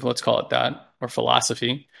perspective, let's call it that, or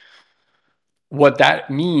philosophy. What that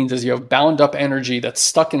means is you have bound up energy that's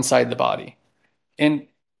stuck inside the body. And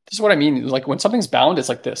this is what I mean. Like when something's bound, it's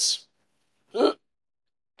like this.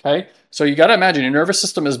 Okay. So you got to imagine your nervous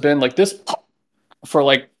system has been like this for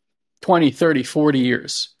like 20, 30, 40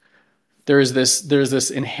 years. There's this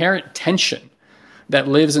inherent tension that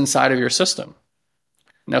lives inside of your system.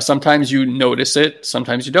 Now, sometimes you notice it,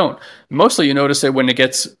 sometimes you don't. Mostly you notice it when it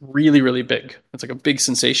gets really, really big. It's like a big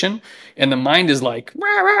sensation. And the mind is like,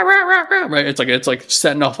 rah, rah, rah, rah, rah, right? It's like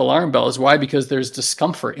setting off alarm bells. Why? Because there's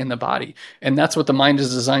discomfort in the body. And that's what the mind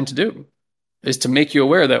is designed to do, is to make you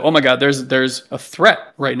aware that, oh my God, there's a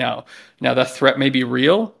threat right now. Now, that threat may be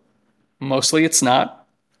real. Mostly it's not.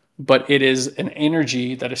 But it is an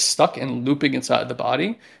energy that is stuck and looping inside the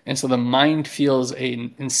body. And so the mind feels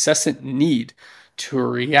an incessant need to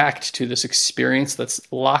react to this experience that's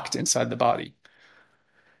locked inside the body.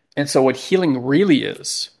 And so what healing really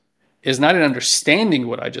is not an understanding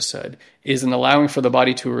what I just said, is an allowing for the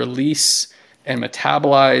body to release and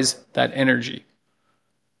metabolize that energy.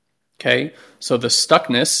 Okay? So the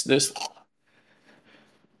stuckness, this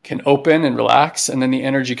can open and relax, and then the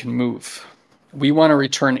energy can move. We want to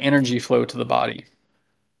return energy flow to the body.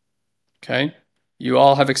 Okay? You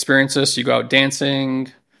all have experienced this. You go out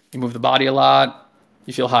dancing, you move the body a lot,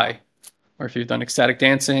 you feel high. Or if you've done ecstatic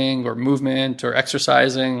dancing or movement or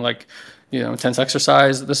exercising, like, intense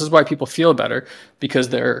exercise, this is why people feel better, because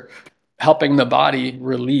they're helping the body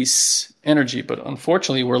release energy. But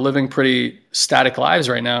unfortunately, we're living pretty static lives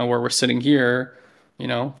right now where we're sitting here,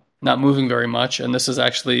 not moving very much. And this is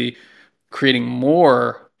actually creating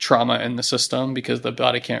more trauma in the system because the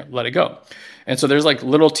body can't let it go. And so there's like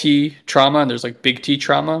little t trauma and there's like big T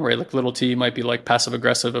trauma, right? Like little t might be like passive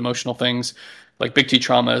aggressive emotional things. Like big T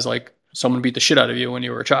trauma is like someone beat the shit out of you when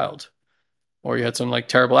you were a child, or you had some like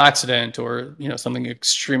terrible accident, or something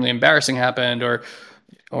extremely embarrassing happened, or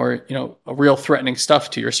a real threatening stuff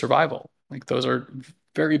to your survival. Like those are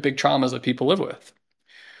very big traumas that people live with.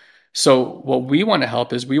 So what we want to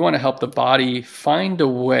help is we want to help the body find a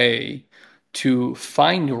way to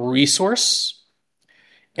find resource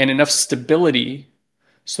and enough stability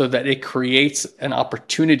so that it creates an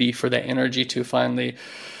opportunity for that energy to finally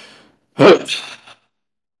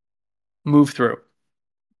move through.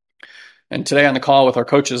 And today on the call with our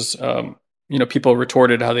coaches, people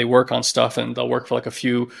retorted how they work on stuff and they'll work for like a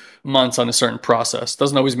few months on a certain process.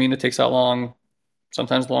 Doesn't always mean it takes that long.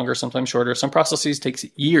 Sometimes longer, sometimes shorter. Some processes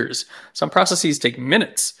take years. Some processes take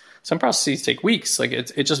minutes. Some processes take weeks. Like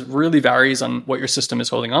it just really varies on what your system is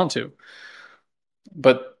holding on to.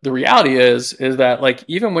 But the reality is that like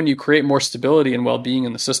even when you create more stability and well-being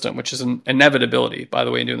in the system, which is an inevitability, by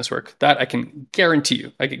the way, in doing this work, that I can guarantee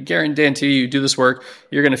you. I can guarantee you do this work,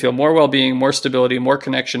 you're going to feel more well-being, more stability, more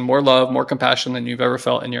connection, more love, more compassion than you've ever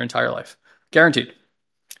felt in your entire life. Guaranteed.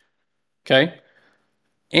 Okay?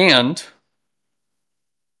 And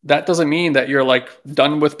that doesn't mean that you're like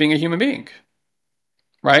done with being a human being,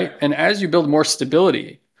 right? And as you build more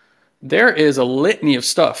stability, there is a litany of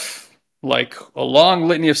stuff, like a long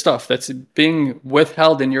litany of stuff that's being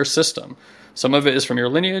withheld in your system. Some of it is from your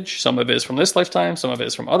lineage, some of it is from this lifetime, some of it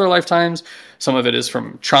is from other lifetimes, some of it is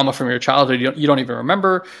from trauma from your childhood you don't even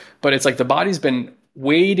remember, but it's like the body's been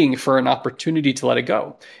waiting for an opportunity to let it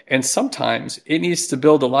go. And sometimes it needs to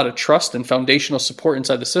build a lot of trust and foundational support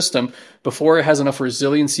inside the system before it has enough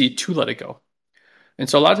resiliency to let it go. And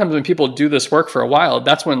so a lot of times when people do this work for a while,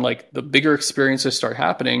 that's when like the bigger experiences start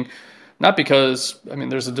happening. Not because,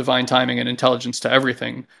 there's a divine timing and intelligence to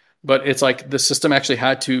everything, but it's like the system actually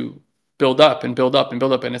had to build up and build up and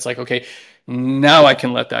build up. And it's like, okay, now I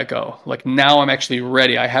can let that go. Like now I'm actually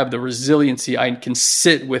ready. I have the resiliency. I can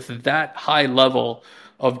sit with that high level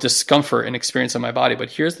of discomfort and experience in my body.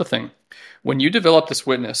 But here's the thing. When you develop this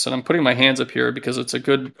witness, and I'm putting my hands up here because it's a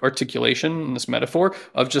good articulation in this metaphor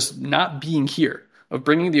of just not being here, of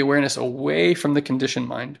bringing the awareness away from the conditioned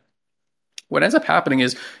mind. What ends up happening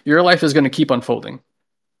is your life is going to keep unfolding.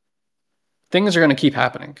 Things are going to keep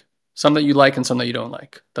happening. Some that you like and some that you don't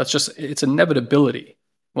like. It's inevitability.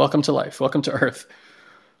 Welcome to life. Welcome to Earth.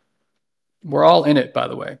 We're all in it, by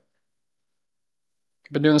the way.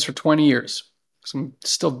 I've been doing this for 20 years. Some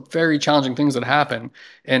still very challenging things that happen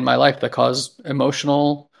in my life that cause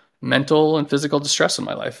emotional, mental, and physical distress in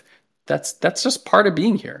my life. That's just part of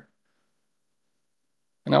being here.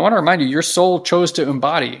 And I want to remind you, your soul chose to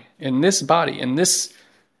embody in this body, in this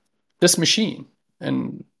machine.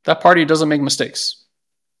 And that party doesn't make mistakes.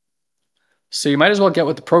 So you might as well get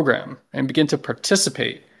with the program and begin to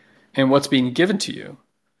participate in what's being given to you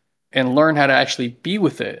and learn how to actually be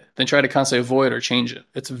with it than try to constantly avoid or change it.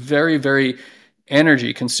 It's very, very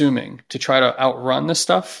energy consuming to try to outrun this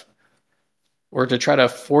stuff or to try to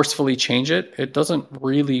forcefully change it. It doesn't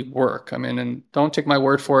really work. And don't take my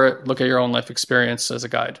word for it. Look at your own life experience as a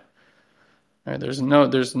guide. Right? There's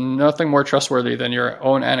nothing more trustworthy than your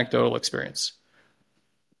own anecdotal experience.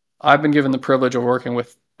 I've been given the privilege of working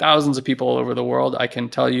with thousands of people all over the world. I can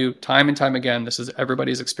tell you time and time again, this is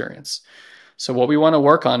everybody's experience. So what we want to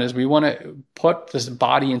work on is we want to put this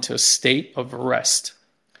body into a state of rest.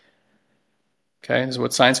 Okay, this is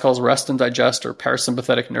what science calls rest and digest or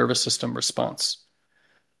parasympathetic nervous system response.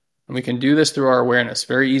 And we can do this through our awareness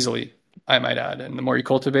very easily, I might add. And the more you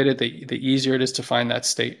cultivate it, the easier it is to find that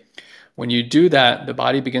state. When you do that, the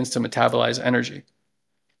body begins to metabolize energy.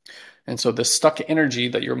 And so the stuck energy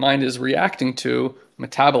that your mind is reacting to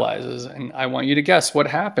metabolizes. And I want you to guess what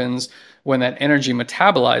happens when that energy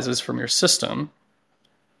metabolizes from your system.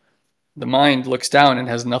 The mind looks down and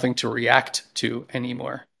has nothing to react to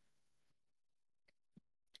anymore.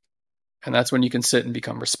 And that's when you can sit and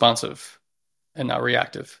become responsive and not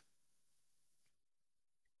reactive.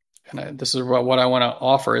 And this is what I want to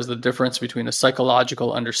offer is the difference between a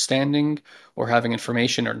psychological understanding or having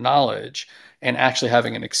information or knowledge and actually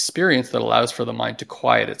having an experience that allows for the mind to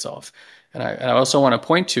quiet itself. And I also want to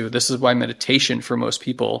point to, this is why meditation for most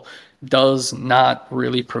people does not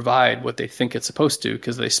really provide what they think it's supposed to,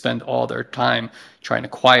 because they spend all their time trying to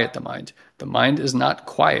quiet the mind. The mind is not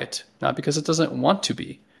quiet, not because it doesn't want to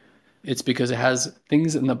be. It's because it has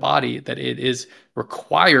things in the body that it is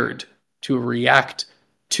required to react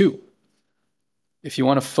to. If you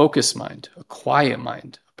want a focused mind, a quiet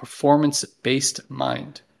mind, a performance-based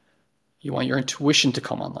mind, you want your intuition to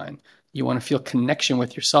come online. You want to feel connection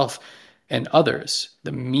with yourself and others.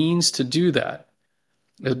 The means to do that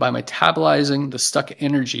is by metabolizing the stuck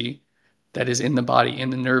energy that is in the body, in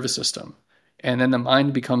the nervous system. And then the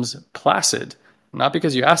mind becomes placid, not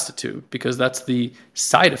because you asked it to, because that's the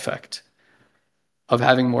side effect of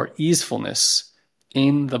having more easefulness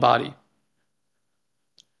in the body.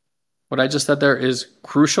 What I just said there is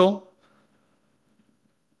crucial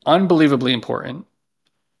unbelievably important,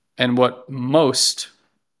 and what most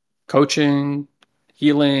coaching,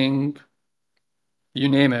 healing, you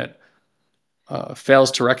name it,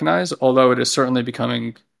 fails to recognize, although it is certainly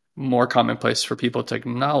becoming more commonplace for people to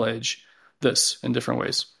acknowledge this in different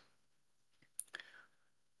ways.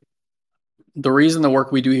 The reason the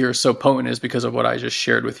work we do here is so potent is because of what I just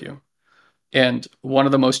shared with you. And one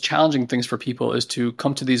of the most challenging things for people is to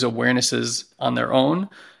come to these awarenesses on their own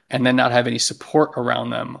and then not have any support around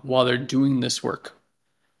them while they're doing this work.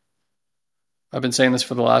 I've been saying this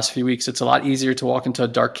for the last few weeks. It's a lot easier to walk into a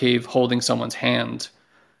dark cave holding someone's hand,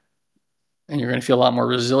 and you're going to feel a lot more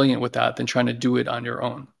resilient with that than trying to do it on your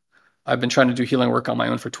own. I've been trying to do healing work on my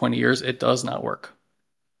own for 20 years. It does not work.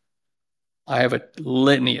 I have a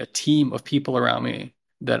litany, a team of people around me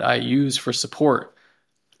that I use for support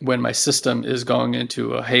when my system is going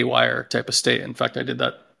into a haywire type of state. In fact, I did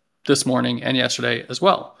that this morning and yesterday as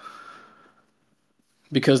well.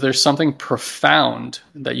 Because there's something profound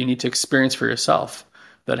that you need to experience for yourself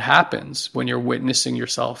that happens when you're witnessing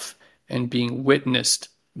yourself and being witnessed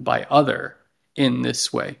by other in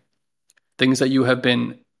this way. Things that you have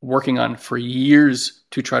been working on for years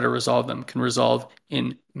to try to resolve them can resolve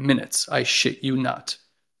in minutes. I shit you not.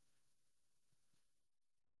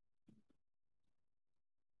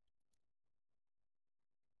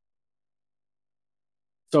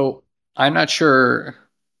 So I'm not sure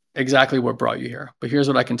exactly what brought you here, but here's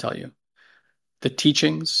what I can tell you. The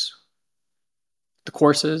teachings, the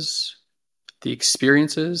courses, the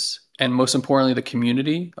experiences, and most importantly, the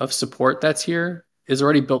community of support that's here is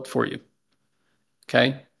already built for you.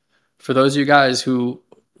 Okay? For those of you guys who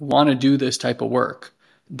want to do this type of work,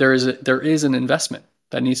 there is an investment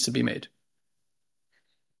that needs to be made.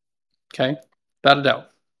 Okay? Without a doubt.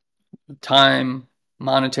 Time,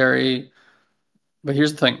 monetary. But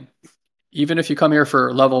here's the thing. Even if you come here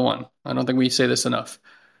for level 1, I don't think we say this enough.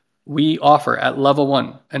 We offer at level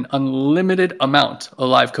 1 an unlimited amount of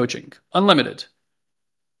live coaching. Unlimited.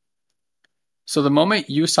 So the moment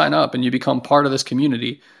you sign up and you become part of this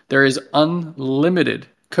community, there is unlimited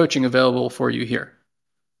coaching available for you here.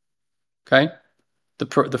 Okay?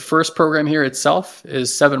 The first program here itself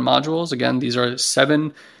is 7 modules. Again, these are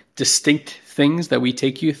 7 distinct things that we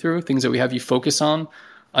take you through, things that we have you focus on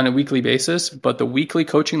a weekly basis. But the weekly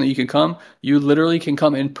coaching that you can come, you literally can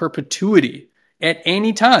come in perpetuity at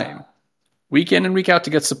any time, week in and week out to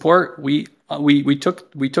get support. We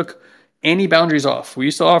took any boundaries off. We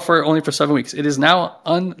used to offer it only for 7 weeks. It is now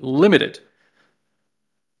unlimited.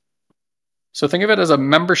 So think of it as a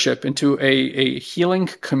membership into a healing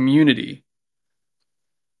community.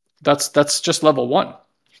 That's just level 1.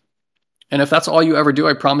 And if that's all you ever do,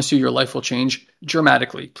 I promise you your life will change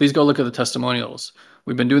dramatically. Please go look at the testimonials.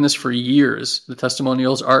 We've been doing this for years. The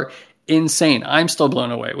testimonials are insane. I'm still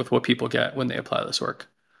blown away with what people get when they apply this work.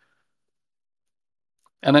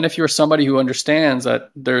 And then if you're somebody who understands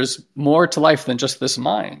that there's more to life than just this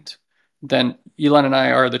mind, then Elon and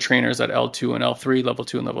I are the trainers at L2 and L3, level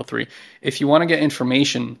 2 and level 3. If you want to get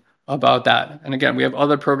information about that, and again, we have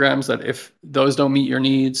other programs that if those don't meet your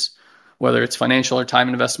needs, whether it's financial or time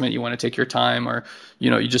investment, you want to take your time, or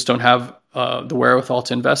you just don't have the wherewithal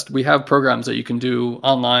to invest, we have programs that you can do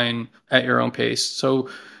online at your own pace.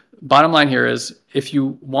 So bottom line here is, if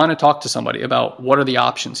you want to talk to somebody about what are the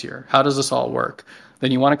options here, how does this all work,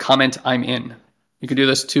 then you want to comment, "I'm in." You can do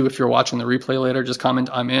this too if you're watching the replay later. Just comment,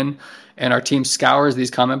 "I'm in." And our team scours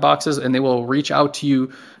these comment boxes and they will reach out to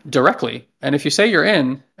you directly. And if you say you're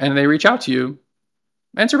in and they reach out to you,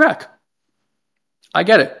 answer back. I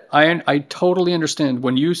get it. I totally understand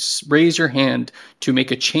when you raise your hand to make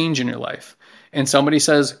a change in your life and somebody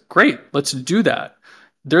says, "Great, let's do that."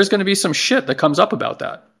 There's going to be some shit that comes up about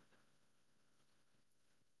that.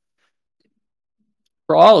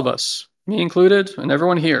 For all of us, me included, and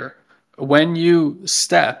everyone here, when you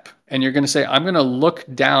step and you're going to say, "I'm going to look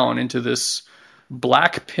down into this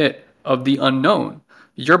black pit of the unknown,"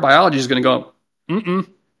 your biology is going to go,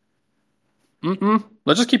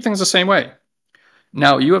 let's just keep things the same way.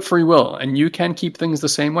 Now, you have free will and you can keep things the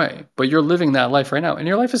same way, but you're living that life right now, and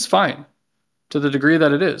your life is fine to the degree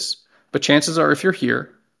that it is. But chances are, if you're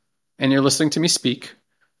here and you're listening to me speak,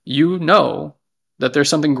 you know that there's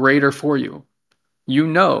something greater for you. You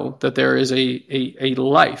know that there is a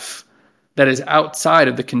life that is outside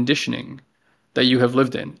of the conditioning that you have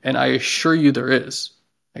lived in. And I assure you there is.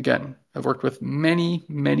 Again, I've worked with many,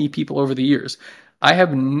 many people over the years. I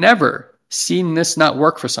have never seen this not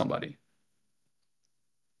work for somebody.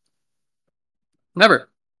 Never.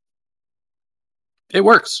 It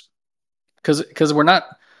works. Because Elon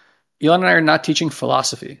and I are not teaching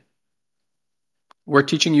philosophy. We're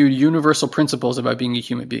teaching you universal principles about being a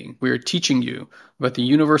human being. We are teaching you about the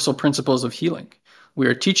universal principles of healing. We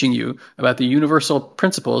are teaching you about the universal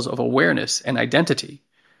principles of awareness and identity.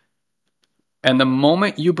 And the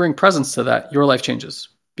moment you bring presence to that, your life changes.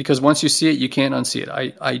 Because once you see it, you can't unsee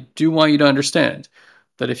it. I do want you to understand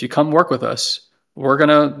that if you come work with us, we're going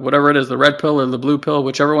to, whatever it is, the red pill or the blue pill,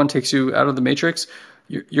 whichever one takes you out of the matrix,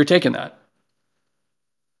 you're taking that.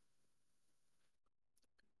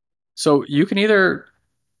 So you can either,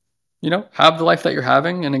 have the life that you're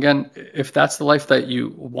having. And again, if that's the life that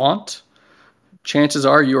you want, chances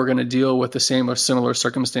are you are going to deal with the same or similar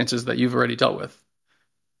circumstances that you've already dealt with.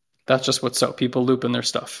 That's just what's so. People loop in their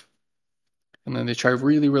stuff. And then they try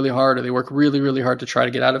really, really hard, or they work really, really hard to try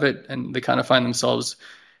to get out of it, and they kind of find themselves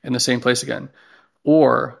in the same place again.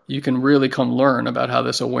 Or you can really come learn about how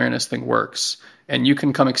this awareness thing works, and you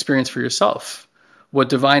can come experience for yourself what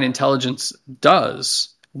divine intelligence does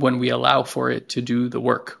when we allow for it to do the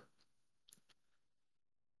work.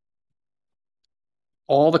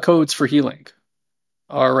 All the codes for healing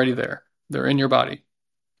are already there. They're in your body.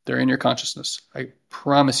 They're in your consciousness. I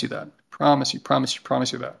promise you that. Promise you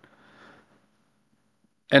that.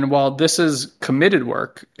 And while this is committed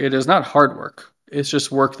work, it is not hard work. It's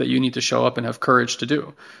just work that you need to show up and have courage to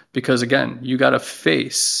do. Because again, you got to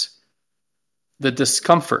face the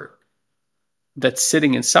discomfort that's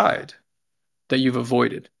sitting inside that you've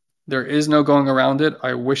avoided. There is no going around it.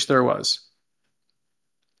 I wish there was.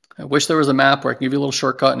 I wish there was a map where I can give you a little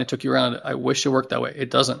shortcut and it took you around it. I wish it worked that way. It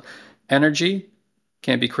doesn't. Energy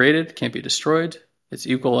can't be created, can't be destroyed. It's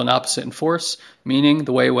equal and opposite in force, meaning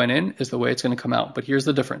the way it went in is the way it's going to come out. But here's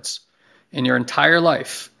the difference. In your entire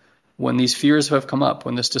life, when these fears have come up,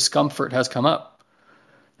 when this discomfort has come up,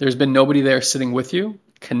 there's been nobody there sitting with you,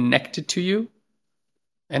 connected to you,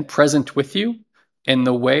 and present with you in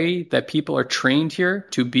the way that people are trained here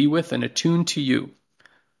to be with and attuned to you.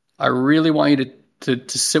 I really want you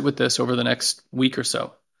to sit with this over the next week or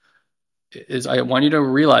so. I want you to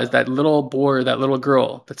realize that little boy or that little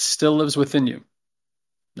girl that still lives within you.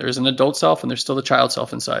 There's an adult self and there's still the child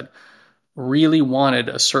self inside. Really wanted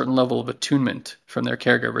a certain level of attunement from their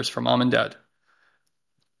caregivers, from mom and dad.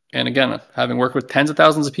 And again, having worked with tens of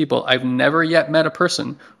thousands of people, I've never yet met a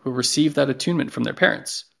person who received that attunement from their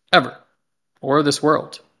parents, ever, or this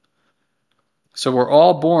world. So we're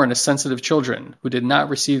all born as sensitive children who did not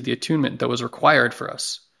receive the attunement that was required for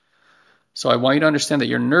us. So I want you to understand that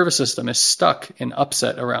your nervous system is stuck in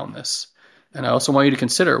upset around this. And I also want you to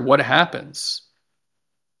consider what happens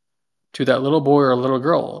to that little boy or little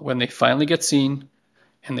girl when they finally get seen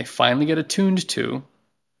and they finally get attuned to.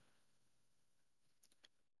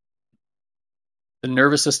 The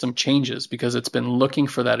nervous system changes because it's been looking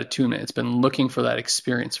for that attunement. It's been looking for that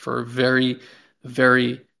experience for a very,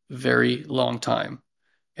 very, very long time.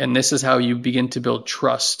 And this is how you begin to build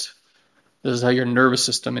trust. This is how your nervous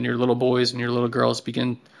system and your little boys and your little girls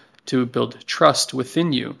begin to build trust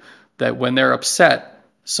within you that when they're upset,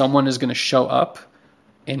 someone is going to show up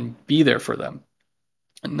and be there for them.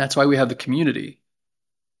 And that's why we have the community,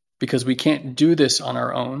 because we can't do this on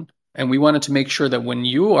our own. And we wanted to make sure that when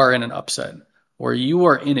you are in an upset, or you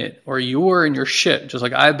are in it, or you are in your shit, just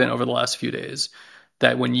like I've been over the last few days,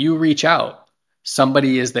 that when you reach out,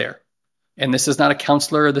 somebody is there. And this is not a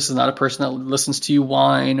counselor. This is not a person that listens to you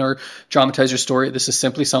whine or dramatize your story. This is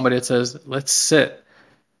simply somebody that says, let's sit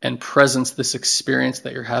and presence this experience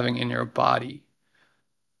that you're having in your body.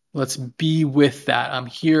 Let's be with that. I'm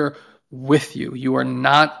here with you. You are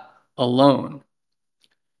not alone.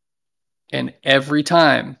 And every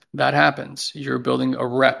time that happens, you're building a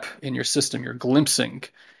rep in your system. You're glimpsing,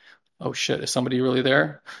 oh shit, is somebody really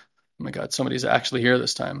there? Oh my God, somebody's actually here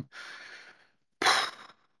this time.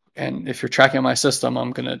 And if you're tracking my system,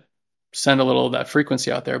 I'm going to send a little of that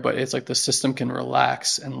frequency out there, but it's like the system can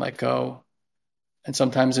relax and let go. And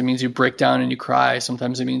sometimes it means you break down and you cry.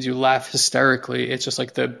 Sometimes it means you laugh hysterically. It's just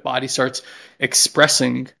like the body starts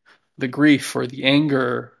expressing the grief or the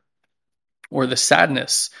anger or the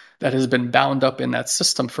sadness that has been bound up in that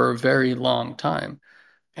system for a very long time.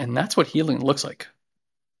 And that's what healing looks like.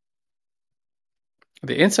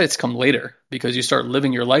 The insights come later because you start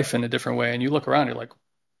living your life in a different way and you look around, you're like,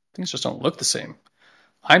 things just don't look the same.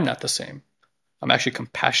 I'm not the same. I'm actually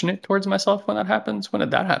compassionate towards myself when that happens. When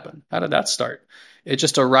did that happen? How did that start? It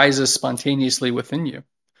just arises spontaneously within you.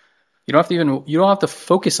 You don't have to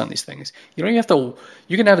focus on these things. You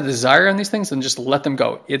can have a desire on these things and just let them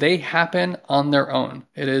go. They happen on their own.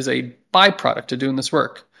 It is a byproduct to doing this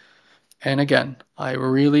work. And again,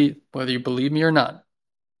 whether you believe me or not,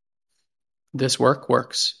 this work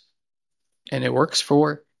works. And it works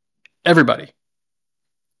for everybody.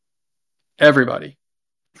 Everybody.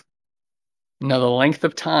 Now, the length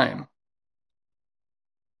of time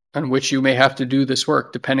on which you may have to do this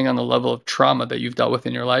work, depending on the level of trauma that you've dealt with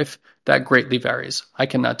in your life, that greatly varies. I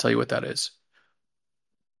cannot tell you what that is.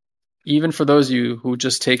 Even for those of you who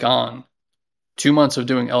just take on 2 months of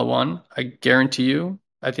doing L1, I guarantee you,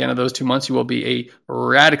 at the end of those 2 months, you will be a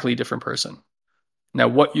radically different person. Now,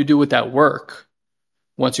 what you do with that work,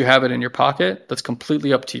 once you have it in your pocket, that's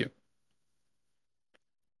completely up to you.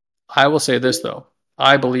 I will say this, though.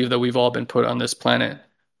 I believe that we've all been put on this planet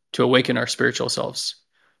to awaken our spiritual selves,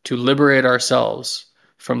 to liberate ourselves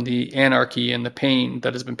from the anarchy and the pain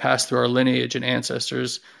that has been passed through our lineage and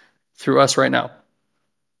ancestors through us right now.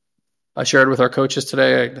 I shared with our coaches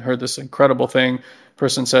today, I heard this incredible thing. A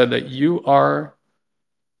person said that you are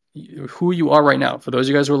who you are right now. For those of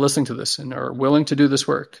you guys who are listening to this and are willing to do this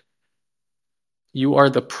work, you are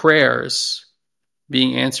the prayers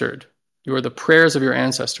being answered. You are the prayers of your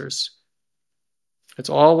ancestors. It's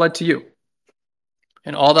all led to you.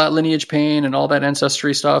 And all that lineage pain and all that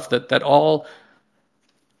ancestry stuff, that all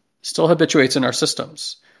still habituates in our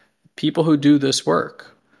systems. People who do this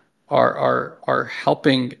work are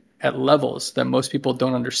helping at levels that most people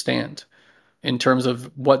don't understand in terms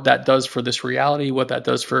of what that does for this reality, what that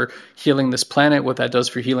does for healing this planet, what that does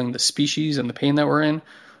for healing the species and the pain that we're in.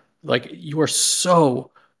 Like, you are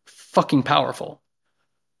so fucking powerful.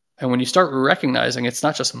 And when you start recognizing it's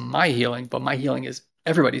not just my healing, but my healing is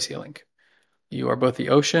everybody's healing. You are both the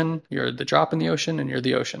ocean, you're the drop in the ocean, and you're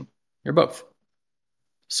the ocean. You're both.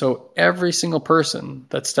 So every single person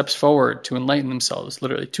that steps forward to enlighten themselves,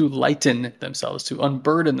 literally to lighten themselves, to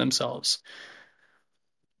unburden themselves,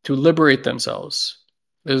 to liberate themselves,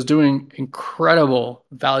 is doing incredible,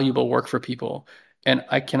 valuable work for people. And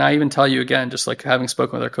I cannot even tell you again, just like having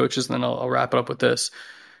spoken with our coaches, and then I'll wrap it up with this,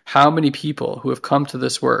 how many people who have come to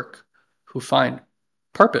this work who find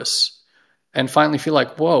purpose and finally feel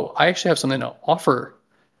like, whoa, I actually have something to offer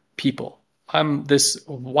people. I'm this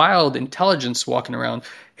wild intelligence walking around.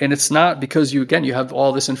 And it's not because you have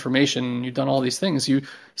all this information, you've done all these things. You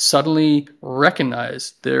suddenly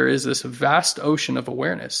recognize there is this vast ocean of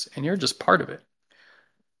awareness and you're just part of it.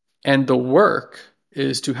 And the work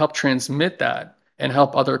is to help transmit that and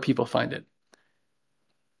help other people find it.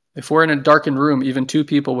 If we're in a darkened room, even two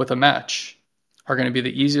people with a match are going to be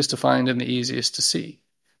the easiest to find and the easiest to see.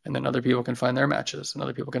 And then other people can find their matches, and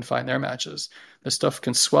other people can find their matches. This stuff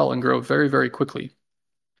can swell and grow very, very quickly. It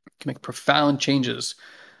can make profound changes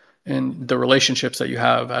in the relationships that you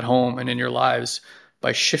have at home and in your lives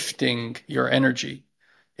by shifting your energy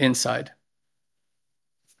inside.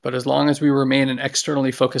 But as long as we remain an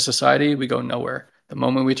externally focused society, we go nowhere. The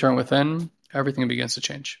moment we turn within, everything begins to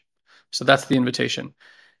change. So that's the invitation.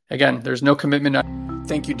 Again, there's no commitment.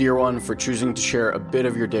 Thank you, dear one, for choosing to share a bit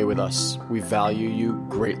of your day with us. We value you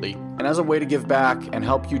greatly. And as a way to give back and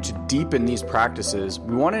help you to deepen these practices,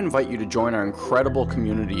 we want to invite you to join our incredible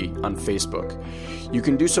community on Facebook. You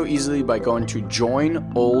can do so easily by going to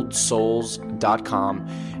joinoldsouls.com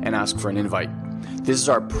and ask for an invite. This is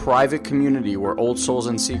our private community where old souls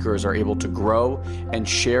and seekers are able to grow and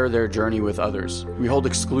share their journey with others. We hold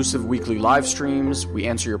exclusive weekly live streams, we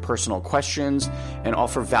answer your personal questions, and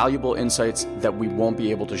offer valuable insights that we won't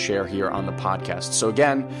be able to share here on the podcast. So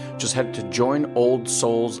again, just head to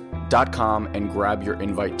joinoldsouls.com and grab your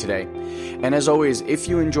invite today. And as always, if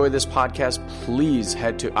you enjoy this podcast, please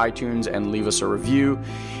head to iTunes and leave us a review.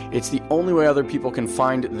 It's the only way other people can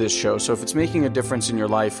find this show. So if it's making a difference in your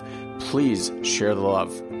life, please share the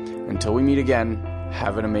love. Until we meet again,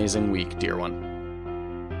 have an amazing week, dear one.